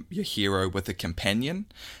 you have your hero with a companion,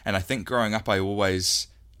 and I think growing up I always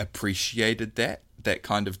appreciated that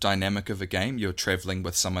kind of dynamic of a game. You're traveling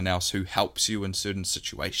with someone else who helps you in certain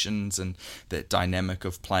situations, and that dynamic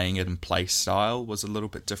of playing it in play style was a little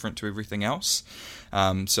bit different to everything else.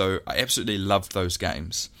 So I absolutely loved those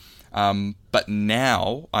games. But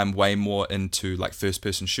now I'm way more into like first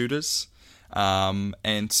person shooters,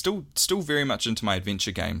 and still very much into my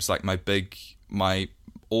adventure games. Like my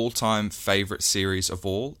all-time favorite series of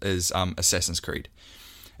all is Assassin's Creed.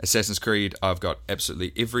 Assassin's Creed, I've got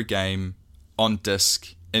absolutely every game on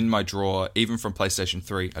disc in my drawer, even from PlayStation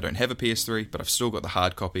 3. I don't have a PS3, but I've still got the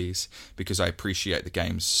hard copies because I appreciate the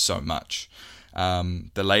games so much.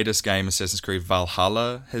 The latest game, Assassin's Creed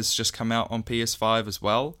Valhalla, has just come out on PS5 as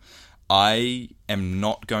well. I am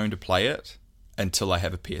not going to play it until I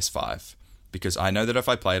have a PS5, because I know that if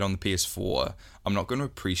I play it on the PS4, I'm not going to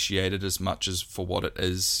appreciate it as much as for what it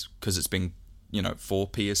is, because it's been, you know, for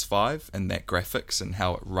PS5 and that graphics and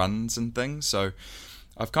how it runs and things. So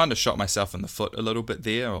I've kind of shot myself in the foot a little bit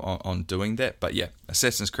there on doing that. But yeah,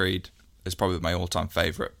 Assassin's Creed is probably my all-time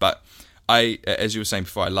favorite. But as you were saying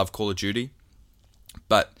before, I love Call of Duty.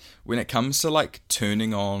 But when it comes to like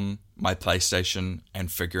turning on my PlayStation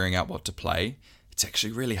and figuring out what to play, it's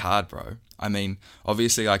actually really hard, bro. I mean,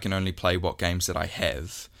 obviously I can only play what games that I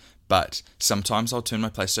have, but sometimes I'll turn my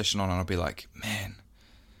PlayStation on and I'll be like, man,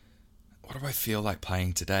 what do I feel like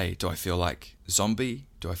playing today? Do I feel like zombie?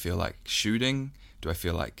 Do I feel like shooting? Do I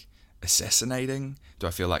feel like assassinating? Do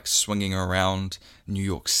I feel like swinging around New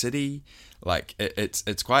York City? Like,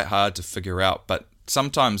 it's quite hard to figure out, but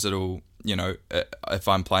sometimes it'll, you know, if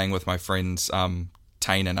I'm playing with my friends,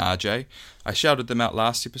 Tane and RJ, I shouted them out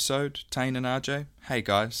last episode, Tane and RJ, hey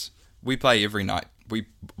guys, we play every night.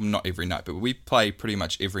 Not every night, but we play pretty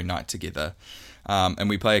much every night together. And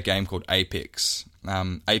we play a game called Apex.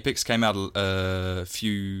 Apex came out about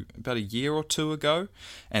a year or two ago,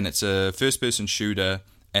 and it's a first-person shooter,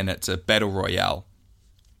 and it's a battle royale.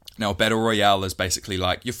 Now, battle royale is basically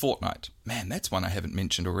like your Fortnite. Man, that's one I haven't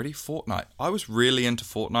mentioned already, Fortnite. I was really into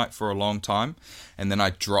Fortnite for a long time, and then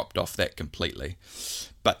I dropped off that completely.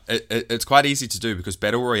 But it's quite easy to do, because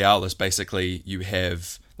battle royale is basically you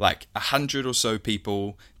have like 100 or so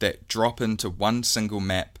people that drop into one single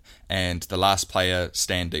map, and the last player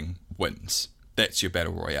standing wins. That's your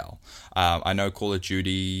battle royale. I know Call of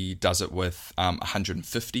Duty does it with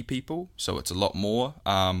 150 people, so it's a lot more.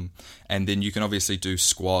 And then you can obviously do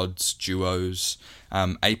squads, duos.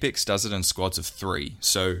 Apex does it in squads of 3.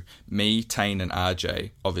 So me, Tane, and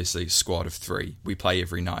RJ, obviously squad of 3. We play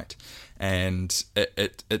every night. And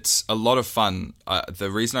it's a lot of fun. The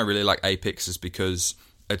reason I really like Apex is because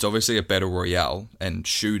it's obviously a battle royale and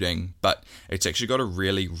shooting, but it's actually got a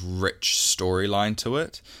really rich storyline to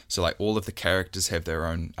it. So like all of the characters have their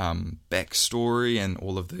own backstory, and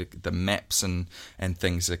all of the maps and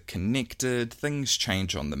things are connected. Things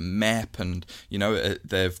change on the map, and you know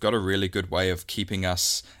they've got a really good way of keeping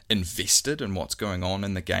us invested in what's going on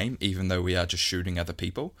in the game, even though we are just shooting other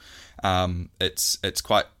people. It's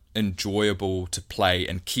quite enjoyable to play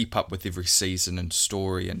and keep up with every season and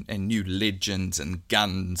story and new legends and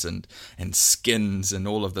guns and skins and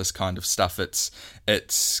all of this kind of stuff.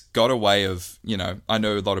 It's got a way of, you know, I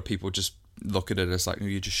know a lot of people just look at it as like, oh,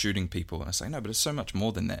 you're just shooting people, and I say no, but it's so much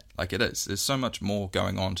more than that. Like it is, there's so much more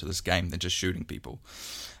going on to this game than just shooting people.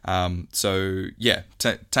 So yeah,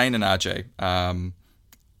 Tane and RJ,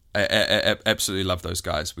 I absolutely love those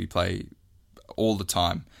guys. We play all the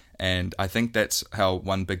time. And I think that's how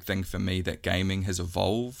one big thing for me that gaming has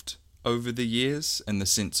evolved over the years, in the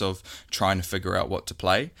sense of trying to figure out what to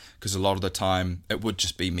play, because a lot of the time it would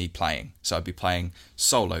just be me playing. So I'd be playing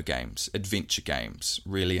solo games, adventure games,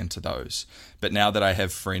 really into those. But now that I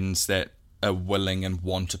have friends that are willing and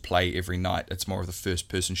want to play every night, it's more of the first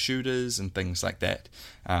person shooters and things like that.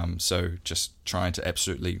 So just trying to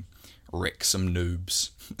absolutely wreck some noobs.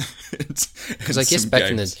 Because I guess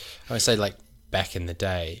I would say like back in the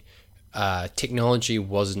day, technology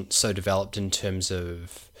wasn't so developed in terms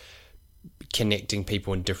of connecting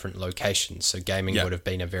people in different locations. So gaming would have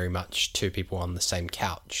been a very much two people on the same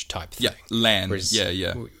couch type thing. Yeah, LAN.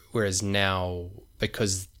 Whereas now,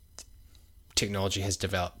 because technology has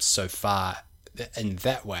developed so far in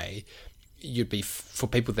that way, you'd be, for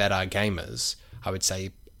people that are gamers, I would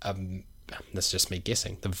say, this is just me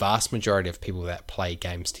guessing, the vast majority of people that play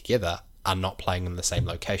games together are not playing in the same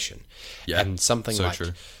location. Yeah, and something so like,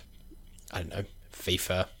 true. I don't know,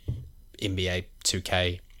 FIFA, NBA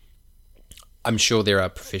 2K, I'm sure there are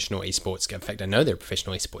professional esports, in fact I know there are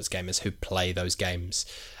professional esports gamers who play those games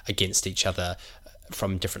against each other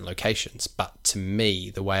from different locations. But to me,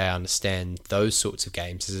 the way I understand those sorts of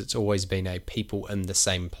games is it's always been a people in the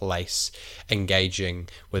same place engaging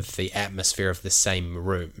with the atmosphere of the same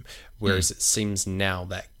room. Whereas it seems now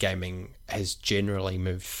that gaming has generally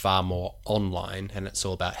moved far more online, and it's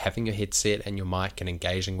all about having your headset and your mic and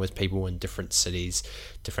engaging with people in different cities,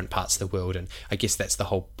 different parts of the world. And I guess that's the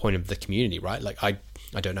whole point of the community, right? Like I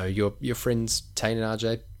don't know, your friends Tane and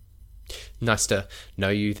RJ, nice to know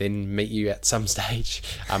you, then meet you at some stage.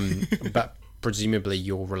 But presumably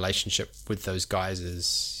your relationship with those guys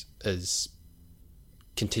is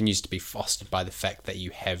continues to be fostered by the fact that you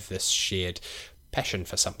have this shared passion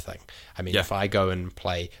for something. I mean, if I go and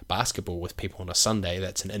play basketball with people on a Sunday,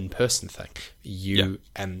 that's an in-person thing.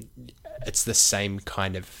 And it's the same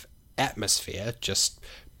kind of atmosphere, just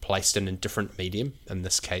placed in a different medium, in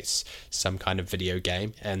this case some kind of video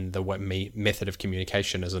game, and the method of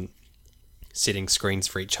communication isn't setting screens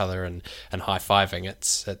for each other and high-fiving,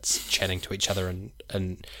 it's chatting to each other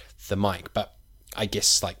and the mic. But I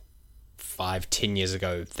guess like 5-10 years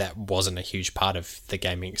ago that wasn't a huge part of the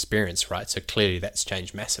gaming experience, right? So clearly that's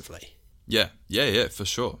changed massively. Yeah, for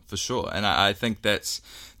sure. And I think that's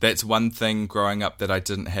one thing growing up that I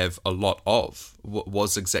didn't have a lot of,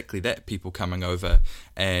 was exactly that, people coming over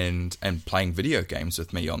and playing video games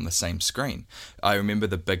with me on the same screen. I remember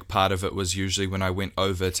the big part of it was usually when I went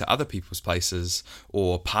over to other people's places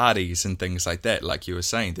or parties and things like that. Like you were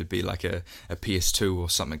saying, there'd be like a PS2 or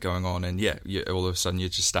something going on, and all of a sudden you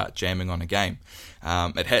just start jamming on a game.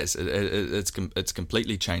 It's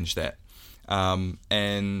completely changed that.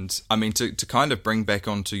 And I mean, to kind of bring back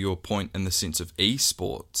onto your point in the sense of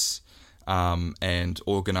esports, and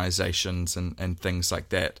organizations and things like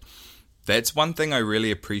that, that's one thing I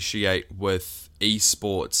really appreciate with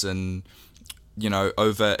esports. And, you know,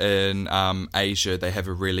 over in Asia, they have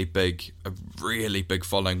a really big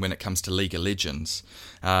following when it comes to League of Legends.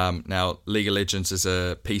 Now, League of Legends is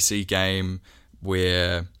a PC game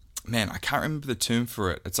where, man, I can't remember the term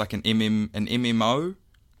for it. It's like an MMO.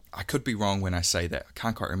 I could be wrong when I say that. I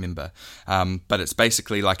can't quite remember. But it's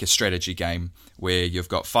basically like a strategy game where you've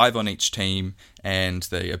got 5 on each team, and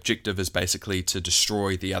the objective is basically to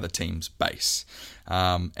destroy the other team's base.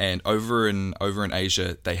 And over in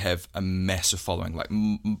Asia, they have a massive following,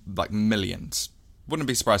 like millions. Wouldn't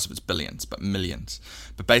be surprised if it's billions, but millions.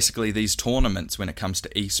 But basically, these tournaments, when it comes to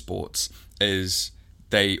esports, is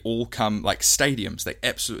they all come like stadiums. They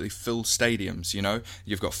absolutely fill stadiums, you know.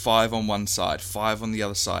 You've got 5 on one side, 5 on the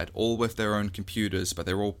other side, all with their own computers, but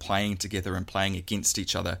they're all playing together and playing against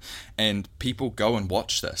each other. And people go and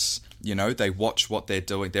watch this, you know. They watch what they're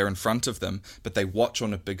doing. They're in front of them, but they watch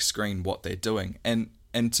on a big screen what they're doing. And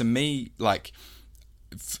to me, like,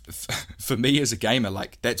 for me as a gamer,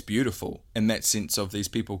 like, that's beautiful in that sense of these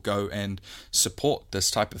people go and support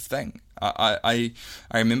this type of thing. I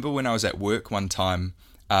remember when I was at work one time,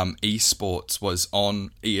 esports was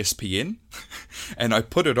on ESPN, and I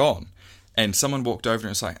put it on, and someone walked over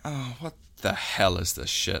and was like, "Oh, what the hell is this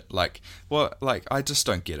shit? Like, what? Like, I just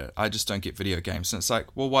don't get it. I just don't get video games." And it's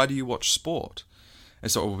like, well, why do you watch sport?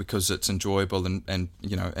 It's like, well, because it's enjoyable and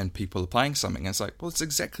you know, and people are playing something. And it's like, well, it's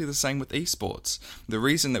exactly the same with esports. The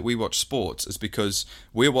reason that we watch sports is because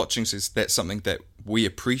we're watching that's something that we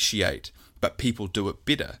appreciate, but people do it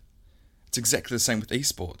better. It's exactly the same with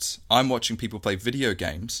esports. I'm watching people play video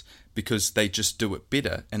games, because they just do it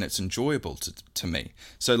better and it's enjoyable to me.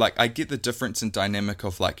 So like I get the difference in dynamic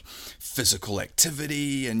of like physical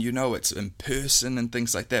activity and it's in person and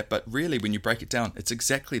things like that, but really when you break it down, it's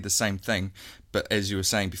exactly the same thing, but as you were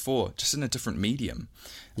saying before, just in a different medium.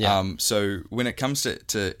 So when it comes to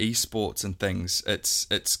esports and things, it's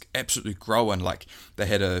absolutely growing. Like they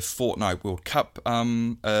had a Fortnite World Cup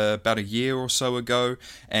about a year or so ago,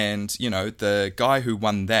 and the guy who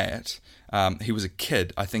won that, he was a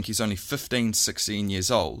kid. I think he's only 15, 16 years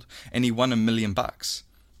old, and he won $1 million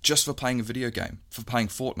just for playing a video game, for playing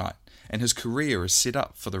Fortnite. And his career is set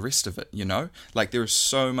up for the rest of it, Like there is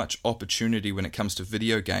so much opportunity when it comes to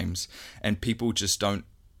video games, and people just don't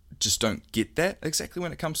get that exactly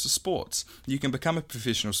when it comes to sports. You can become a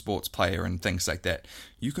professional sports player and things like that.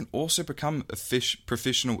 You can also become a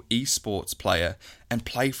professional esports player and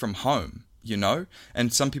play from home,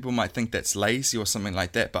 And some people might think that's lazy or something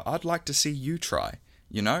like that, but I'd like to see you try,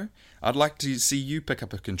 I'd like to see you pick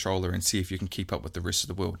up a controller and see if you can keep up with the rest of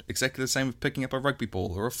the world. Exactly the same with picking up a rugby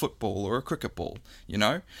ball or a football or a cricket ball,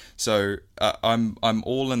 So I'm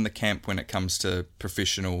all in the camp when it comes to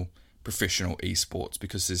professional esports,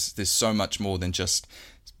 because there's so much more than just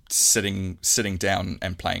sitting down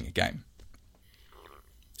and playing a game.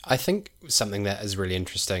 I think something that is really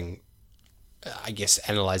interesting, I guess,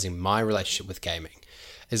 analysing my relationship with gaming,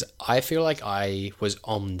 is I feel like I was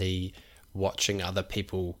on the watching other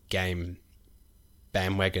people game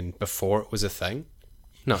bandwagon before it was a thing.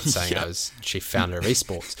 Not saying I was chief founder of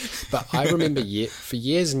esports, but I remember for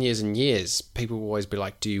years and years and years, people would always be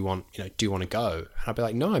like, do you want to go? And I'd be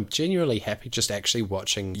like, no, I'm genuinely happy just actually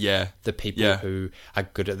watching the people who are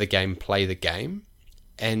good at the game play the game.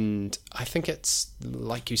 And I think it's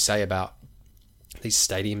like you say about these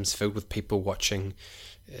stadiums filled with people watching,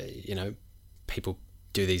 people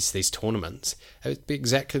do these tournaments. It would be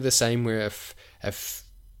exactly the same where if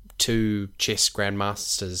two chess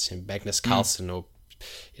grandmasters, Magnus Carlsen or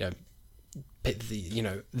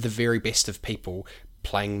the very best of people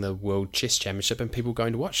playing the World Chess Championship and people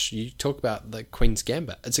going to watch. You talk about the Queen's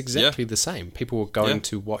Gambit. It's exactly the same. People were going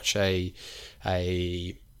to watch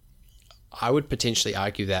I would potentially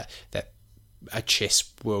argue that a chess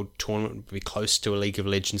world tournament would be close to a League of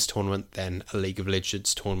Legends tournament than a League of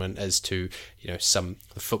Legends tournament is to, some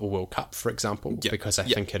the Football World Cup, for example, because I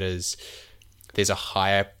think there's a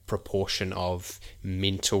higher proportion of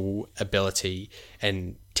mental ability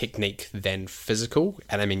and technique than physical.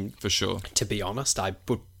 And I mean, for sure, to be honest, I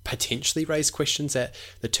would potentially raise questions at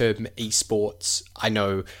the term esports. I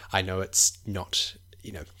know it's not,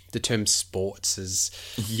 the term sports is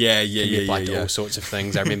applied to all sorts of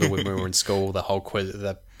things. I remember when we were in school, the whole quiz,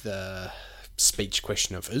 the speech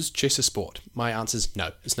question of, is chess a sport? My answer is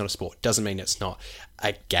no, it's not a sport. Doesn't mean it's not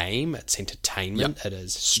a game. It's entertainment. It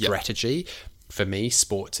is strategy. For me,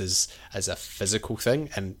 sports is a physical thing,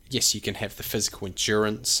 and yes, you can have the physical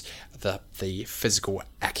endurance, the physical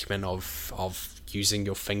acumen of using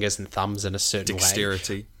your fingers and thumbs in a certain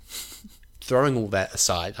dexterity. Way. Throwing all that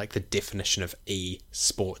aside, like the definition of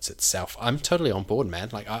e-sports itself, I'm totally on board, man.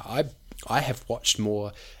 Like I have watched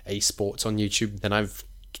more esports on YouTube than I've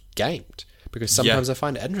gamed, because sometimes I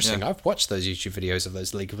find it interesting. I've watched those YouTube videos of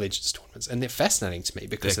those League of Legends tournaments, and they're fascinating to me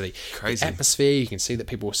because of the atmosphere. You can see that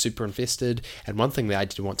people are super invested. And one thing that I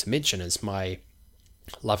did want to mention is my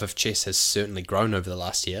love of chess has certainly grown over the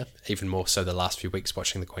last year, even more so the last few weeks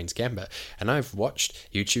watching the Queen's Gambit. And I've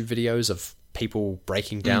watched YouTube videos of people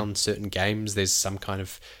breaking down certain games. There's some kind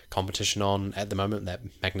of competition on at the moment that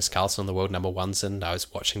Magnus Carlsen, the world number one's in. I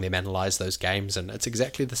was watching them analyze those games, and it's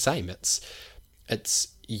exactly the same. It's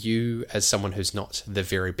you as someone who's not the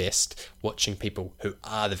very best watching people who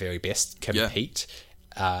are the very best compete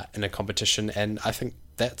in a competition, and I think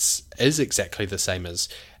is exactly the same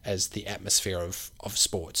as the atmosphere of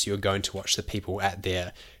sports. You're going to watch the people at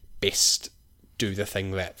their best do the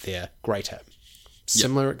thing that they're great at.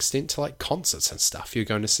 Similar extent to like concerts and stuff. You're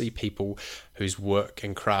going to see people whose work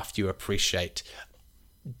and craft you appreciate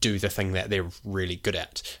do the thing that they're really good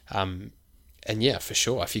at. And yeah, for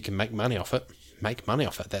sure, if you can make money off it, make money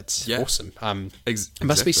off it. That's awesome. It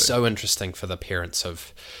must be so interesting for the parents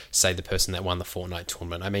of, say, the person that won the Fortnite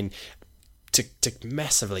tournament. I mean, to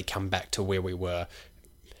massively come back to where we were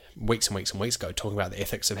weeks and weeks and weeks ago, talking about the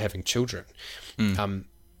ethics of having children.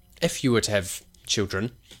 If you were to have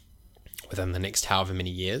children within the next however many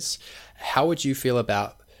years, how would you feel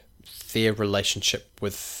about their relationship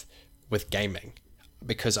with gaming?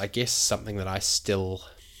 Because I guess something that I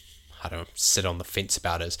don't sit on the fence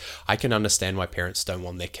about is I can understand why parents don't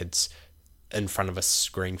want their kids in front of a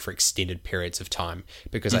screen for extended periods of time,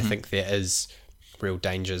 because I think there is real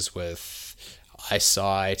dangers with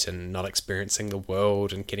eyesight and not experiencing the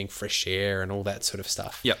world and getting fresh air and all that sort of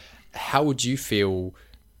stuff. Yep. How would you feel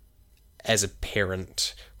as a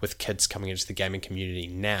parent with kids coming into the gaming community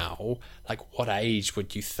now? Like, what age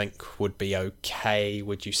would you think would be okay?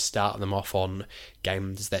 Would you start them off on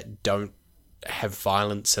games that don't have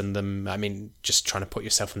violence in them? I mean, just trying to put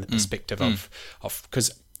yourself in the perspective of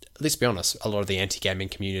because let's be honest, a lot of the anti-gaming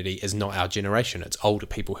community is not our generation. It's older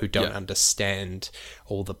people who don't understand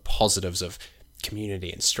all the positives of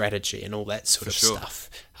community and strategy and all that sort of stuff.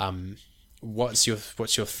 What's your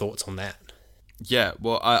thoughts on that? Yeah,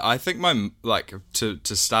 well, I think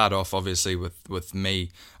to start off, obviously, with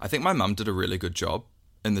me, I think my mum did a really good job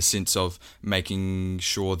in the sense of making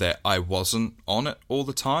sure that I wasn't on it all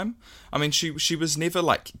the time. I mean, she was never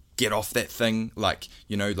like, get off that thing, like,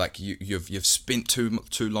 you know, like you've spent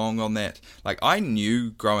too long on that. Like, I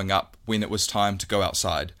knew growing up when it was time to go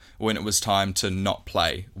outside, when it was time to not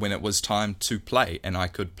play, when it was time to play, and I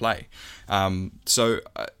could play.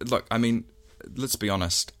 Look, I mean, let's be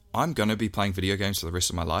honest, I'm going to be playing video games for the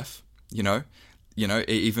rest of my life, you know,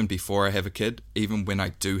 even before I have a kid, even when I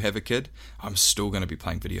do have a kid, I'm still going to be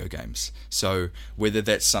playing video games. So whether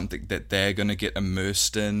that's something that they're going to get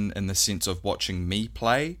immersed in the sense of watching me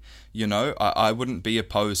play, you know, I wouldn't be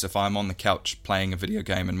opposed if I'm on the couch playing a video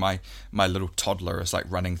game and my little toddler is like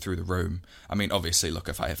running through the room. I mean, obviously, look,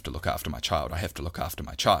 if I have to look after my child, I have to look after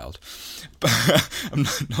my child. But I'm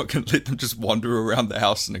not going to let them just wander around the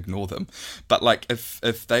house and ignore them. But like,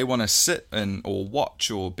 if they want to sit and or watch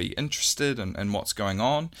or be interested in what's going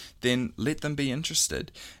on, then let them be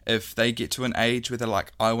interested. If they get to an age where they're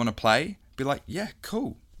like, I want to play, be like, yeah,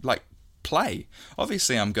 cool, like, play.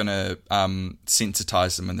 Obviously, I'm gonna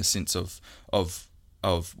sensitize them in the sense of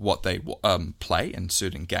what they play in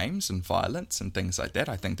certain games and violence and things like that.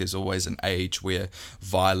 I think there's always an age where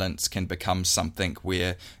violence can become something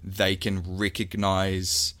where they can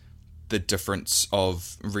recognize the difference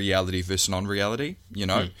of reality versus non-reality, you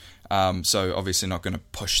know. So obviously not going to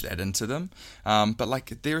push that into them. But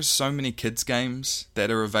like, there are so many kids games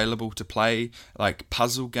that are available to play, like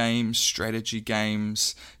puzzle games, strategy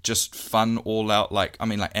games, just fun all out. Like, I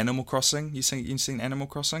mean, like Animal Crossing. You seen Animal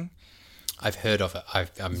Crossing? I've heard of it.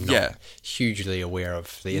 I'm not hugely aware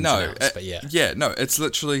of the ins and outs, but yeah. Yeah, no, it's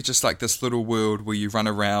literally just like this little world where you run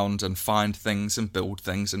around and find things and build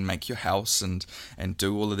things and make your house and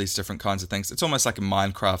do all of these different kinds of things. It's almost like a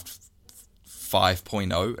Minecraft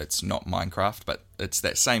 5.0. It's not Minecraft, but it's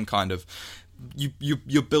that same kind of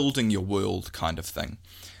you're building your world kind of thing.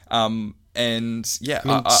 And yeah,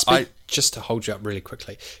 I just to hold you up really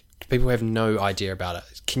quickly, people have no idea about it.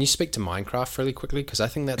 Can you speak to Minecraft really quickly? Because I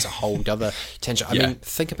think that's a whole other tangent. I mean,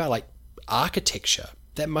 think about like architecture.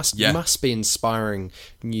 That must be inspiring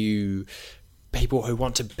new people who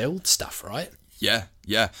want to build stuff, right? Yeah.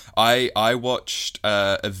 I watched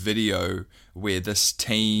a video where this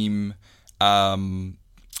team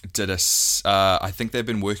did I think they've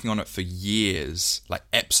been working on it for years, like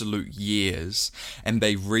absolute years, and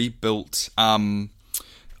they rebuilt Lord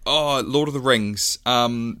of the Rings,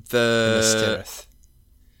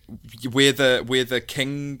 where the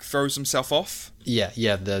king throws himself off.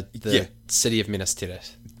 The city of Minas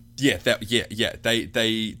Tirith.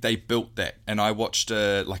 They built that, and I watched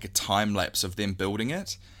a time lapse of them building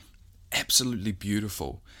it. Absolutely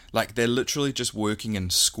beautiful. Like, they're literally just working in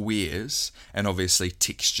squares and obviously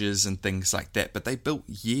textures and things like that, but they built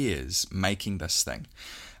years making this thing.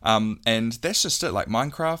 And that's just it. Like,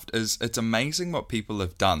 Minecraft it's amazing what people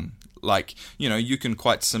have done. Like, you know, you can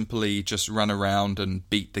quite simply just run around and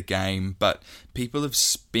beat the game, but people have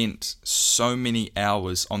spent so many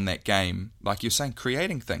hours on that game, like you're saying,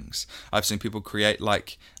 creating things. I've seen people create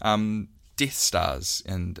like Death Stars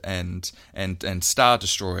and Star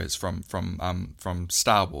Destroyers from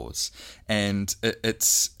Star Wars, and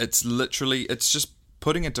it's literally, it's just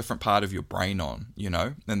putting a different part of your brain on, you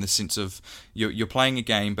know, in the sense of you're playing a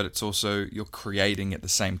game, but it's also you're creating at the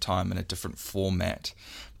same time in a different format.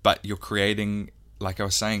 But you're creating, like I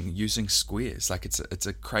was saying, using squares. Like, it's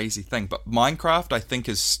a crazy thing. But Minecraft, I think,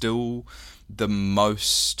 is still the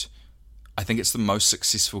most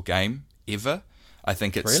successful game ever. I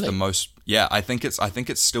think it's the most. Yeah, I think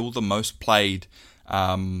it's still the most played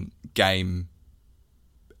game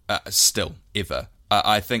still ever.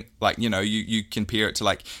 I think, like, you know, you compare it to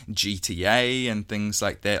like GTA and things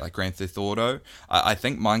like that, like Grand Theft Auto. I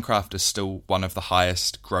think Minecraft is still one of the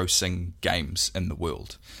highest grossing games in the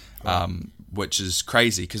world, which is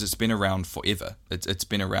crazy because it's been around forever. It's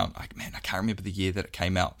been around, like, man, I can't remember the year that it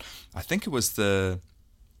came out. I think it was the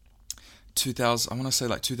 2000, I want to say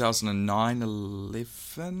like 2009,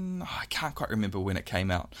 11. I can't quite remember when it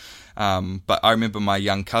came out. But I remember my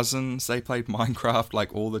young cousins, they played Minecraft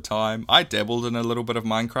like all the time. I dabbled in a little bit of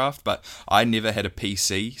Minecraft, but I never had a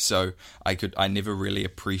PC, so I never really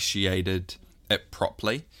appreciated it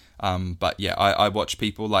properly. But yeah, I watch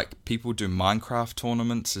people do Minecraft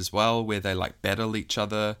tournaments as well, where they like battle each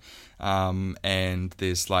other, and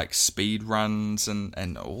there's like speed runs,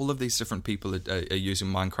 and all of these different people are using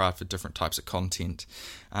Minecraft for different types of content,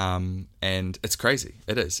 and it's crazy.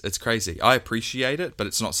 It's crazy. I appreciate it, but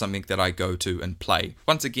it's not something that I go to and play.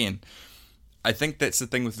 Once again, I think that's the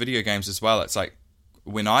thing with video games as well. It's like,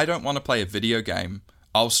 when I don't want to play a video game,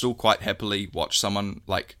 I'll still quite happily watch someone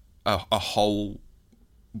like a whole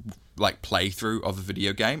like playthrough of a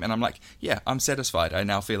video game, and I'm like, yeah, I'm satisfied. I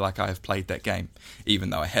now feel like I have played that game, even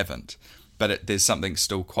though I haven't. But there's something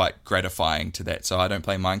still quite gratifying to that. So I don't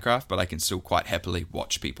play Minecraft, but I can still quite happily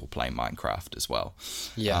watch people play Minecraft as well.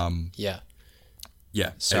 Yeah,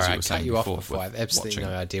 yeah. Sorry, I cut you off before. I have absolutely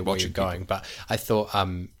no idea where you're going, but I thought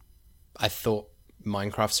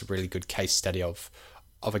Minecraft's a really good case study of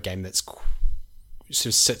a game that's sort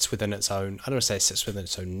of sits within its own. I don't want to say sits within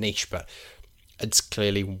its own niche, but it's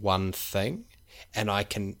clearly one thing, and I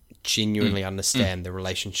can genuinely understand the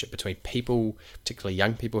relationship between people, particularly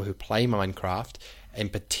young people who play Minecraft,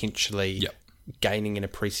 and potentially gaining an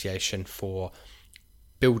appreciation for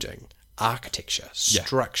building, architecture,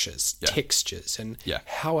 structures, textures, and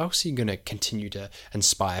how else are you going to continue to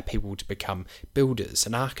inspire people to become builders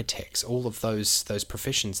and architects, all of those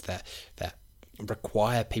professions that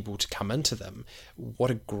require people to come into them. What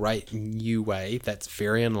a great new way that's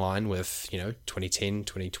very in line with 2010,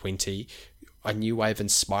 2020, a new way of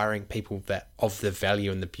inspiring people that of the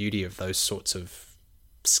value and the beauty of those sorts of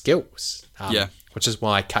skills. Which is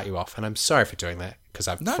why I cut you off, and I'm sorry for doing that, because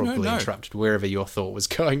I've probably interrupted wherever your thought was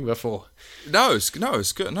going before. No, it's good.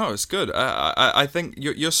 No, it's good. I think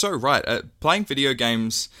you're so right. Playing video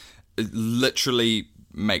games literally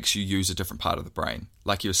makes you use a different part of the brain,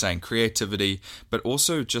 like you were saying, creativity, but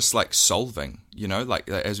also just like solving, like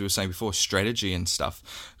as we were saying before, strategy and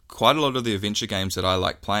stuff. Quite a lot of the adventure games that I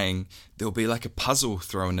like playing, there'll be like a puzzle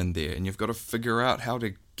thrown in there, and you've got to figure out how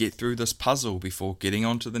to get through this puzzle before getting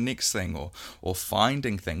on to the next thing, or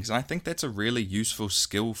finding things. And I think that's a really useful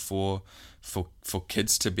skill for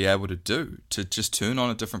kids to be able to do, to just turn on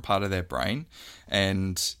a different part of their brain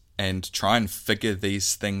and try and figure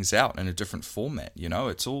these things out in a different format.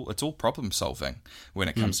 It's all problem solving when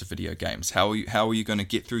it comes to video games. How are you going to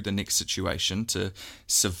get through the next situation to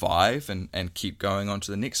survive and keep going on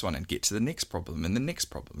to the next one and get to the next problem and the next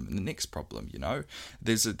problem and the next problem?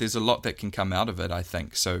 There's a lot that can come out of it, I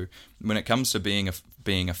think. So when it comes to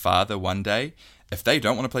being a father one day, if they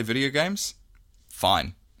don't want to play video games,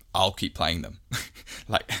 fine, I'll keep playing them.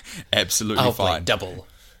 Like, absolutely I'll fine. play double.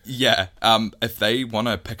 Yeah, if they want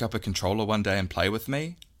to pick up a controller one day and play with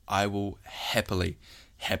me, I will happily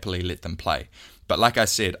let them play. But like I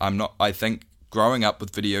said, I think growing up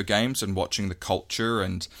with video games and watching the culture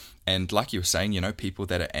and like you were saying, people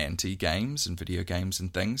that are anti-games and video games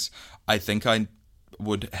and things, I think I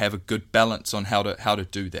would have a good balance on how to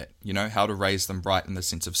do that, how to raise them right in the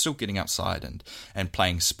sense of still getting outside and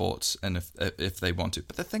playing sports, and if they want to.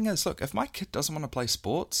 But the thing is, look, if my kid doesn't want to play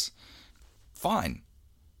sports, fine.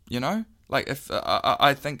 Like, if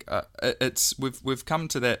I think it's we've come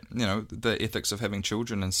to that, the ethics of having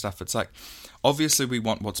children and stuff. It's like, obviously we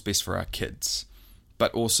want what's best for our kids,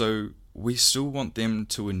 but also we still want them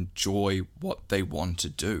to enjoy what they want to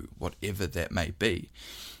do, whatever that may be.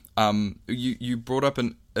 You brought up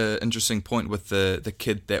an interesting point with the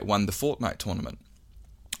kid that won the Fortnite tournament.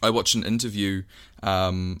 I watched an interview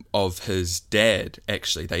of his dad,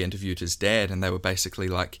 actually. They interviewed his dad, and they were basically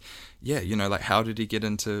like, like, how did he get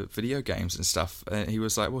into video games and stuff? And he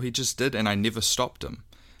was like, well, he just did, and I never stopped him.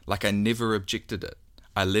 Like, I never objected it.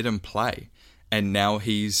 I let him play. And now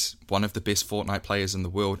he's one of the best Fortnite players in the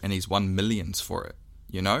world, and he's won millions for it,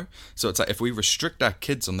 So it's like, if we restrict our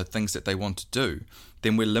kids on the things that they want to do,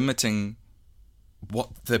 then we're limiting what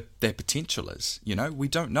their potential is. We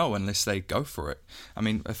don't know unless they go for it. I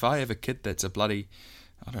mean, if I have a kid that's a bloody,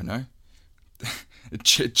 I don't know,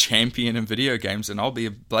 champion in video games, and I'll be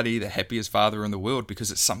the happiest father in the world,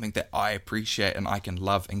 because it's something that I appreciate and I can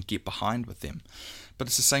love and get behind with them. But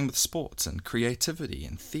it's the same with sports and creativity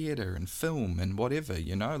and theatre and film and whatever,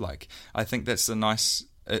 like, I think that's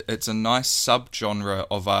it's a nice subgenre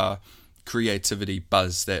of our creativity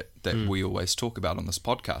buzz that we always talk about on this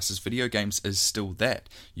podcast. Is video games is still that.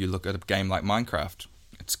 You look at a game like Minecraft,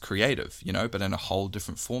 it's creative, but in a whole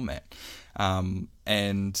different format. And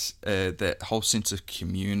that whole sense of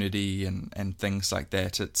community and things like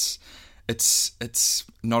that, it's it's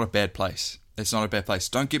not a bad place. It's not a bad place.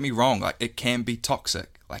 Don't get me wrong. Like, it can be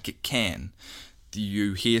toxic. Like, it can.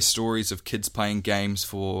 You hear stories of kids playing games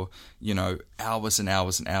for, hours and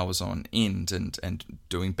hours and hours on end, and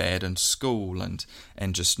doing bad in school, and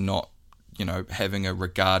just not, having a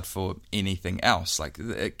regard for anything else. Like,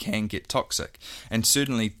 it can get toxic. And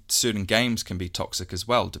certainly certain games can be toxic as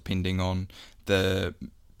well, depending on the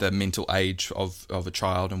mental age of a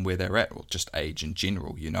child and where they're at, or just age in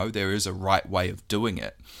general. There is a right way of doing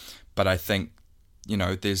it. But I think,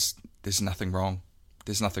 there's nothing wrong.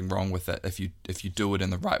 There's nothing wrong with it if you do it in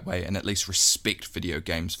the right way, and at least respect video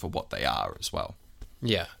games for what they are as well.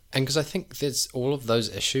 Yeah, and because I think there's all of those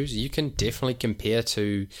issues you can definitely compare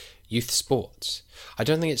to youth sports. I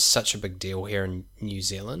don't think it's such a big deal here in New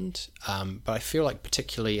Zealand, but I feel like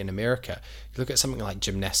particularly in America, you look at something like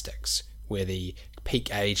gymnastics, where the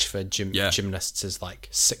peak age for gymnasts is like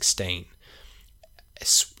 16.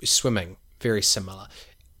 Swimming, very similar.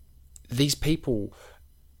 These people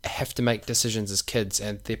have to make decisions as kids,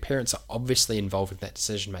 and their parents are obviously involved in that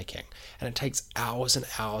decision making, and it takes hours and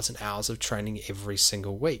hours and hours of training every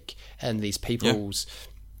single week, and these people's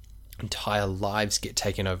entire lives get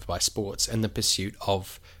taken over by sports in the pursuit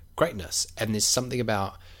of greatness. And there's something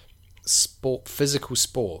about physical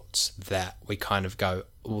sports that we kind of go,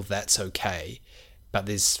 well, that's okay, but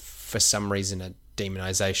there's for some reason a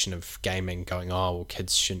demonization of gaming, going, oh, well,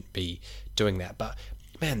 kids shouldn't be doing that. But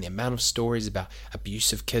man, the amount of stories about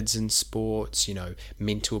abuse of kids in sports,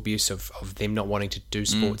 mental abuse of them not wanting to do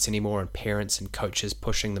sports anymore, and parents and coaches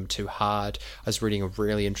pushing them too hard. I was reading a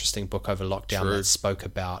really interesting book over lockdown that spoke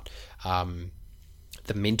about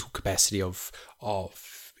the mental capacity of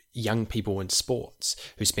young people in sports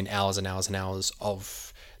who spend hours and hours and hours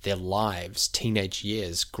of their lives, teenage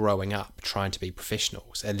years, growing up, trying to be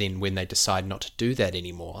professionals. And then when they decide not to do that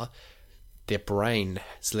anymore, their brain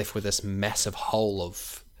is left with this massive hole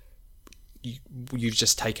of, you've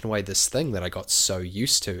just taken away this thing that I got so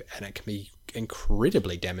used to, and it can be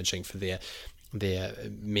incredibly damaging for their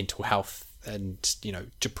mental health. And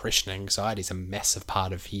depression and anxiety is a massive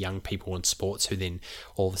part of young people in sports who then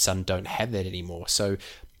all of a sudden don't have that anymore. So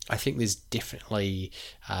I think there's definitely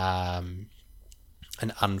an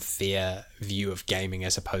unfair view of gaming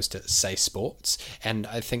as opposed to, say, sports. And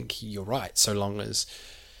I think you're right, so long as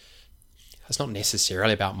it's not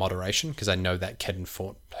necessarily about moderation, because I know that kid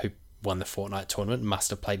who won the Fortnite tournament must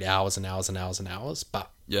have played hours and hours and hours and hours,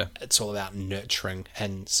 but it's all about nurturing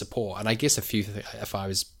and support. And I guess if I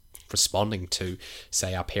was responding to,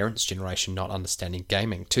 say, our parents' generation not understanding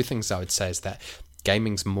gaming, two things I would say is that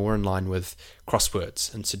gaming's more in line with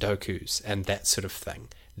crosswords and Sudokus and that sort of thing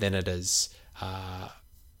than it is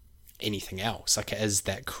anything else. Like, it is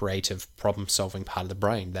that creative problem-solving part of the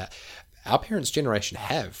brain that our parents' generation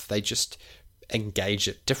have. They just engage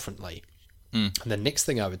it differently. And the next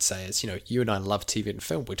thing I would say is, you and I love TV and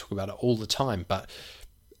film. We talk about it all the time. But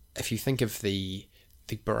if you think of the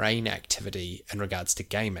brain activity in regards to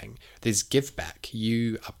gaming, there's give back.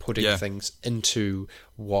 You are putting things into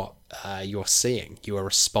what you're seeing. You are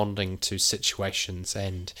responding to situations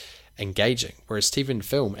and engaging. Whereas TV and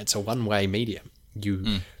film, it's a one-way medium.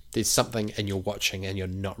 There's something and you're watching and you're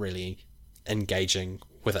not really engaging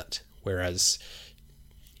with it. Whereas,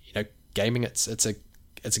 gaming, it's a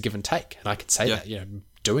give and take. And I could say that,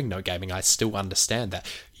 doing no gaming, I still understand that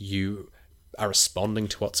you are responding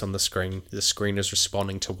to what's on the screen is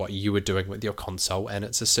responding to what you are doing with your console, and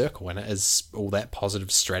it's a circle, and it is all that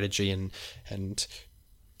positive strategy and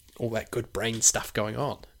all that good brain stuff going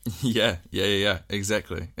on. Yeah,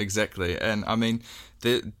 exactly. And I mean,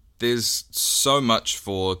 there's so much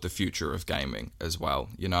for the future of gaming as well,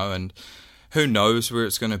 and who knows where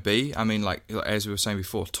it's going to be. I mean, like as we were saying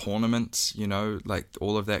before, tournaments, like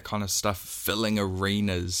all of that kind of stuff, filling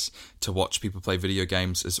arenas to watch people play video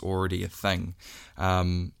games is already a thing.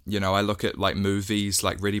 I look at like movies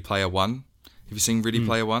like Ready Player One. Have you seen Ready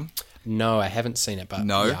Player One? No, I haven't seen it, but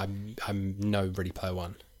no? Yeah, I know Ready Player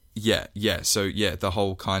One. Yeah. So the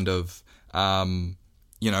whole kind of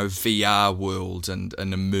VR world and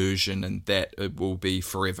an immersion, and that it will be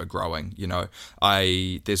forever growing.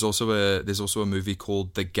 There's also a movie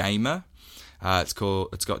called The Gamer. It's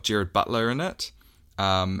got Jared Butler in it,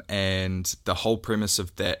 and the whole premise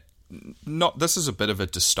of that. This is a bit of a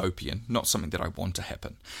dystopian, not something that I want to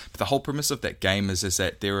happen. But the whole premise of that game is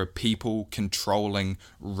that there are people controlling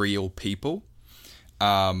real people.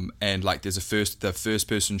 And like the first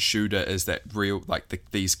person shooter is that real, like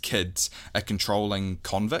these kids are controlling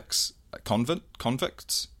convicts,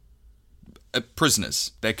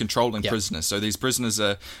 prisoners. They're controlling Yep. prisoners. So these prisoners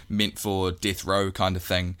are meant for death row kind of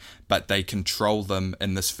thing, but they control them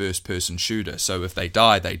in this first-person shooter. So if they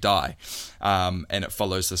die, they die. And it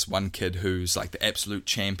follows this one kid who's like the absolute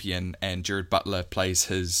champion, and Jared Butler plays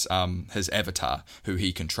his avatar, who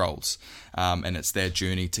he controls. And it's their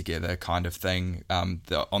journey together kind of thing. On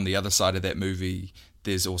the other side of that movie,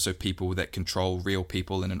 there's also people that control real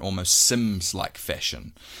people in an almost Sims-like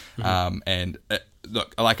fashion. And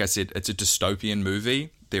look, like I said, it's a dystopian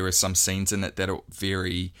movie. There are some scenes in it that are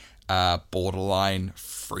very borderline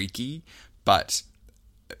freaky, but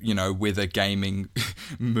whether gaming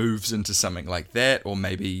moves into something like that, or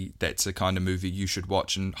maybe that's a kind of movie you should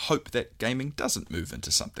watch and hope that gaming doesn't move into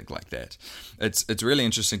something like that. It's really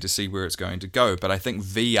interesting to see where it's going to go, but I think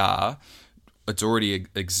VR, it's already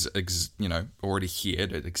already here.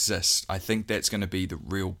 It exists. I think that's going to be the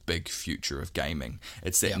real big future of gaming.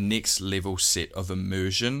 It's that next level set of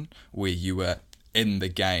immersion where you are in the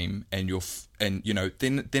game and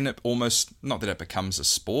then it almost, not that it becomes a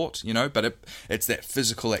sport, but it's that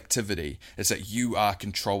physical activity. It's that you are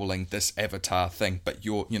controlling this avatar thing, but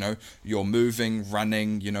you're moving,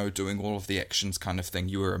 running, doing all of the actions kind of thing.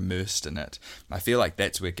 You are immersed in it. I feel like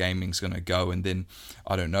that's where gaming's going to go, and then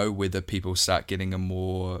I don't know whether people start getting a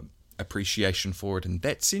more appreciation for it in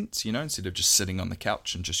that sense, instead of just sitting on the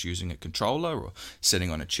couch and just using a controller, or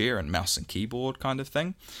sitting on a chair and mouse and keyboard kind of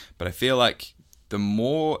thing. But I feel like the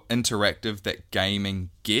more interactive that gaming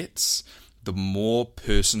gets, the more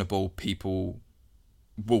personable people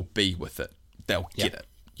will be with it. They'll get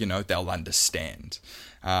it, they'll understand.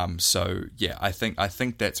 So yeah, I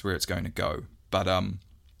think that's where it's going to go. But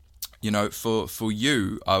for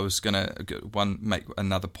you, I was gonna make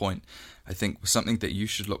another point. I think something that you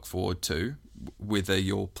should look forward to, whether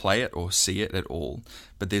you'll play it or see it at all.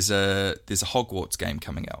 But there's a Hogwarts game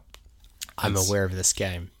coming out. I'm aware of this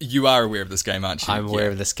game. You are aware of this game, aren't you? I'm aware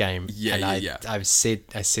of this game. Yeah, and I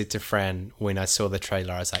said to Fran when I saw the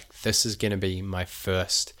trailer, I was like, this is going to be my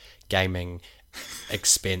first gaming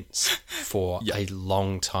expense for a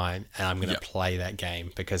long time, and I'm going to play that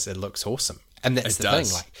game because it looks awesome. And that's the thing.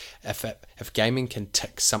 Like, if gaming can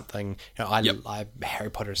tick something, Harry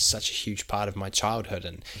Potter is such a huge part of my childhood,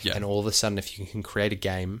 and all of a sudden, if you can create a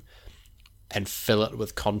game and fill it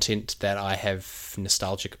with content that I have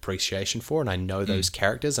nostalgic appreciation for, and I know those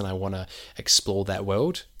characters, and I want to explore that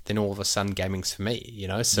world, then all of a sudden gaming's for me,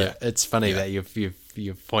 So it's funny that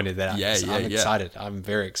you've pointed that out. I'm excited. I'm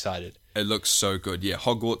very excited. It looks so good. Yeah,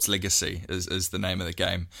 Hogwarts Legacy is the name of the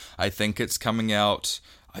game. I think it's coming out.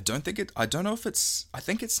 I think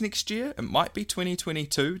it's next year. It might be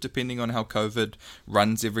 2022, depending on how COVID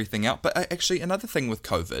runs everything out. But actually, another thing with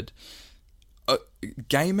COVID,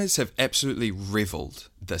 gamers have absolutely reveled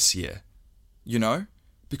this year,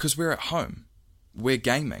 because we're at home, we're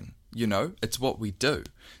gaming, it's what we do.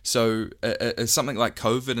 So something like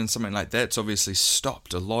COVID and something like that's obviously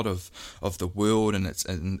stopped a lot of the world, and it's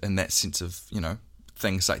in that sense of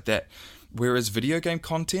things like that, whereas video game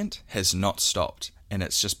content has not stopped. And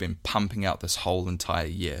it's just been pumping out this whole entire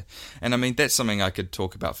year. And I mean, that's something I could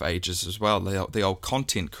talk about for ages as well. The old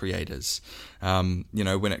content creators, when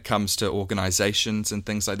it comes to organizations and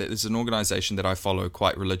things like that. There's an organization that I follow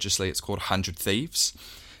quite religiously. It's called 100 Thieves.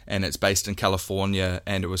 And it's based in California.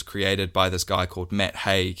 And it was created by this guy called Matt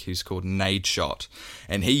Haig, who's called Nadeshot.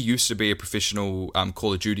 And he used to be a professional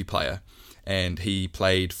Call of Duty player. And he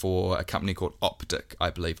played for a company called Optic, I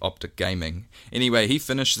believe, Optic Gaming. Anyway, he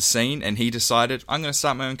finished the scene and he decided, I'm going to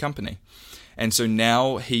start my own company. And so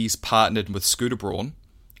now he's partnered with Scooter Braun,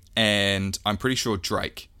 and I'm pretty sure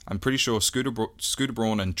Drake. I'm pretty sure Scooter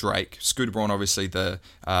Braun and Drake. Scooter Braun, obviously the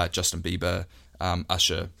Justin Bieber,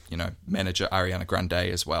 Usher, manager, Ariana Grande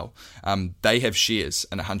as well. They have shares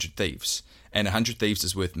in 100 Thieves. And 100 Thieves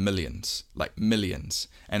is worth millions.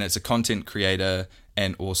 And it's a content creator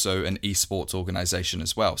and also an esports organization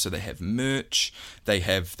as well. So they have merch, they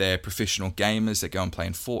have their professional gamers that go and play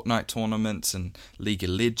in Fortnite tournaments and League of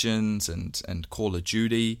Legends and Call of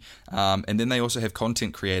Duty. And then they also have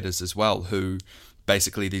content creators as well, who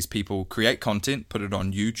basically these people create content, put it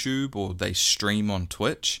on YouTube, or they stream on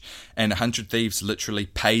Twitch. And 100 Thieves literally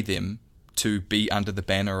pay them to be under the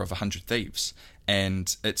banner of 100 Thieves.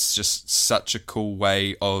 And it's just such a cool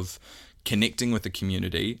way of connecting with the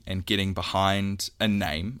community and getting behind a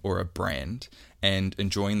name or a brand and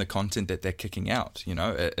enjoying the content that they're kicking out.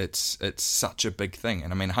 It's such a big thing.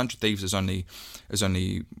 And I mean, 100 Thieves is only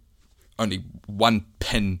one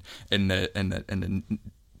pin in the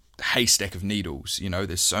haystack of needles.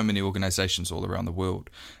 There's so many organizations all around the world.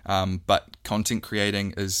 But content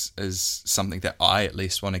creating is something that I at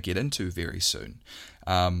least want to get into very soon.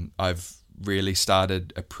 I've really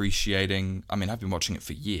started appreciating. I mean, I've been watching it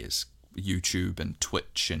for years, YouTube and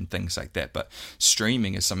Twitch and things like that, but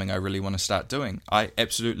streaming is something I really want to start doing. I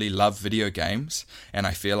absolutely love video games, and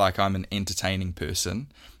I feel like I'm an entertaining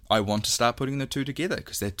person. I want to start putting the two together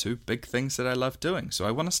because they're two big things that I love doing. So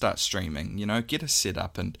I want to start streaming, get a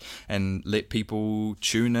setup and let people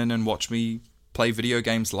tune in and watch me play video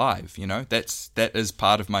games live. That is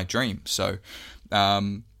part of my dream. So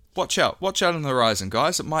watch out on the horizon,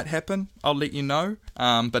 guys. It might happen. I'll let you know.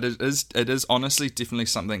 But it is honestly definitely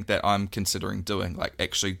something that I'm considering doing, like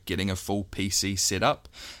actually getting a full PC setup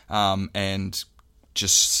and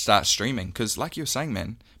just start streaming. Because like you were saying,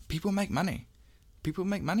 man, people make money. People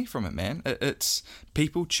make money from it, man. It's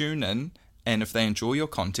people tune in, and if they enjoy your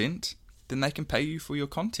content, then they can pay you for your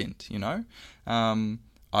content.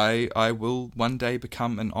 I will one day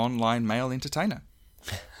become an online male entertainer.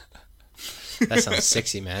 That sounds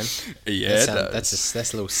sexy, man. Yeah, that's a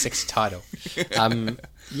little sexy title.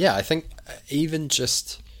 Yeah, I think even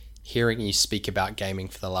just hearing you speak about gaming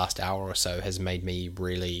for the last hour or so has made me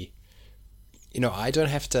really, I don't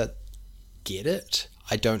have to get it.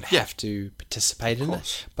 I don't have to participate in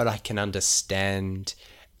it, but I can understand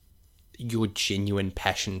your genuine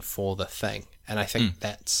passion for the thing. And I think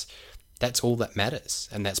that's all that matters.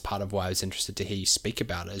 And that's part of why I was interested to hear you speak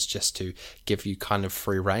about it, is just to give you kind of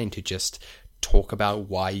free reign to just talk about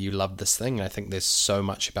why you love this thing. And I think there's so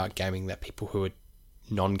much about gaming that people who are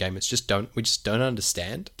non-gamers just don't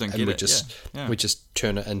understand. We just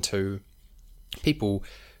turn it into people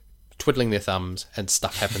twiddling their thumbs and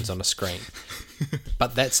stuff happens on a screen.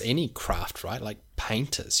 But that's any craft, right? Like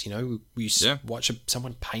painters, watch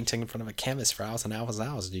someone painting in front of a canvas for hours and hours and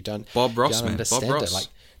hours, and you don't understand it. Like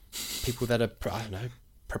people that are, I don't know,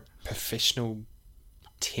 professional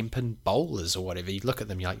tempen bowlers or whatever, you look at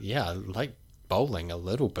them, you're like, yeah, I like bowling a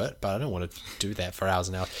little bit, but I don't want to do that for hours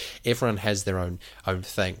and hours. Everyone has their own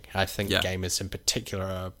thing. I think gamers in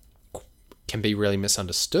particular can be really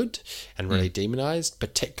misunderstood and really demonized,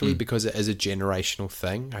 particularly because it is a generational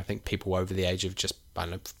thing. I think people over the age of just,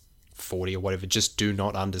 40 or whatever, just do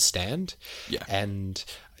not understand. Yeah. And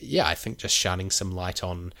I think just shining some light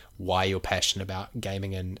on why you're passionate about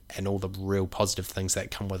gaming and all the real positive things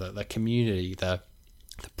that come with it, the community, the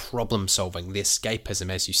problem solving, the escapism,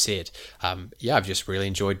 as you said. I've just really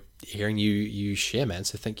enjoyed hearing you share, man.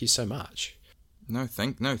 So thank you so much.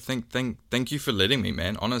 Thank you for letting me,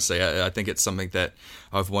 man. Honestly, I think it's something that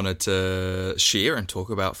I've wanted to share and talk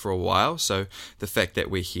about for a while. So the fact that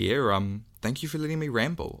we're here, thank you for letting me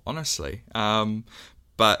ramble, honestly.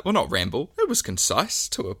 But, well, not ramble. It was concise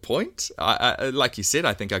to a point. I like you said,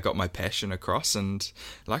 I think I got my passion across. And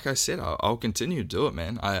like I said, I'll continue to do it,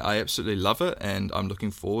 man. I absolutely love it. And I'm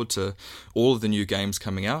looking forward to all of the new games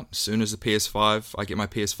coming out. As soon as I get my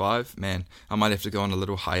PS5, man, I might have to go on a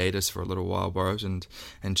little hiatus for a little while, bros, and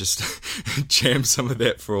just jam some of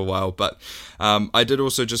that for a while. But I did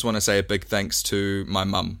also just want to say a big thanks to my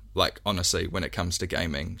mum. Like, honestly, when it comes to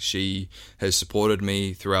gaming, she has supported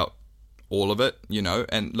me throughout all of it,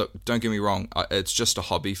 and look, don't get me wrong, it's just a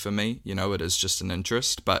hobby for me, it is just an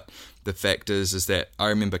interest, but the fact is that I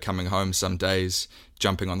remember coming home some days,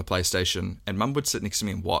 jumping on the PlayStation, and Mum would sit next to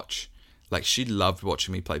me and watch. Like, she loved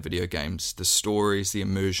watching me play video games, the stories, the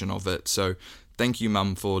immersion of it. So thank you,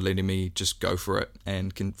 Mum, for letting me just go for it,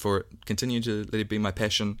 and continue to let it be my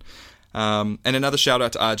passion. And another shout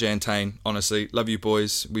out to RJ and Tane. Honestly, love you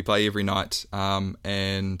boys. We play every night,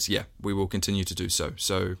 and we will continue to do so.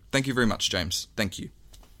 So thank you very much, James. Thank you.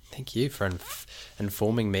 Thank you for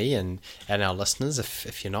informing me and our listeners.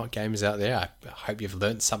 If you're not gamers out there, I hope you've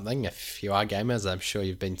learnt something. If you are gamers, I'm sure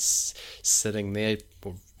you've been sitting there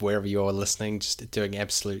or wherever you're listening, just doing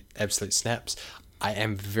absolute snaps. I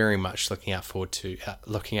am very much looking forward to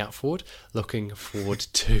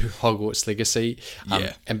Hogwarts Legacy.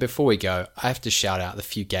 And before we go, I have to shout out the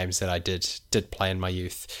few games that I did play in my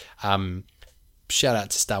youth. Shout out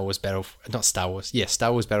to Star Wars Battlefront 2.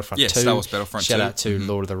 Star Wars Battlefront 2. Shout out to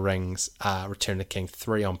Lord of the Rings, Return of the King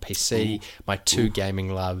 3 on PC. Ooh. My two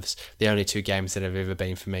gaming loves, the only two games that have ever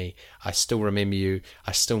been for me. I still remember you.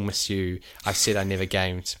 I still miss you. I said I never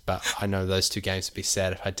gamed, but I know those two games would be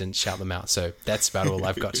sad if I didn't shout them out. So that's about all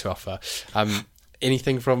I've got to offer.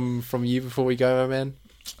 Anything from you before we go, my man?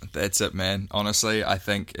 That's it, man. Honestly, I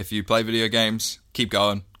think if you play video games, keep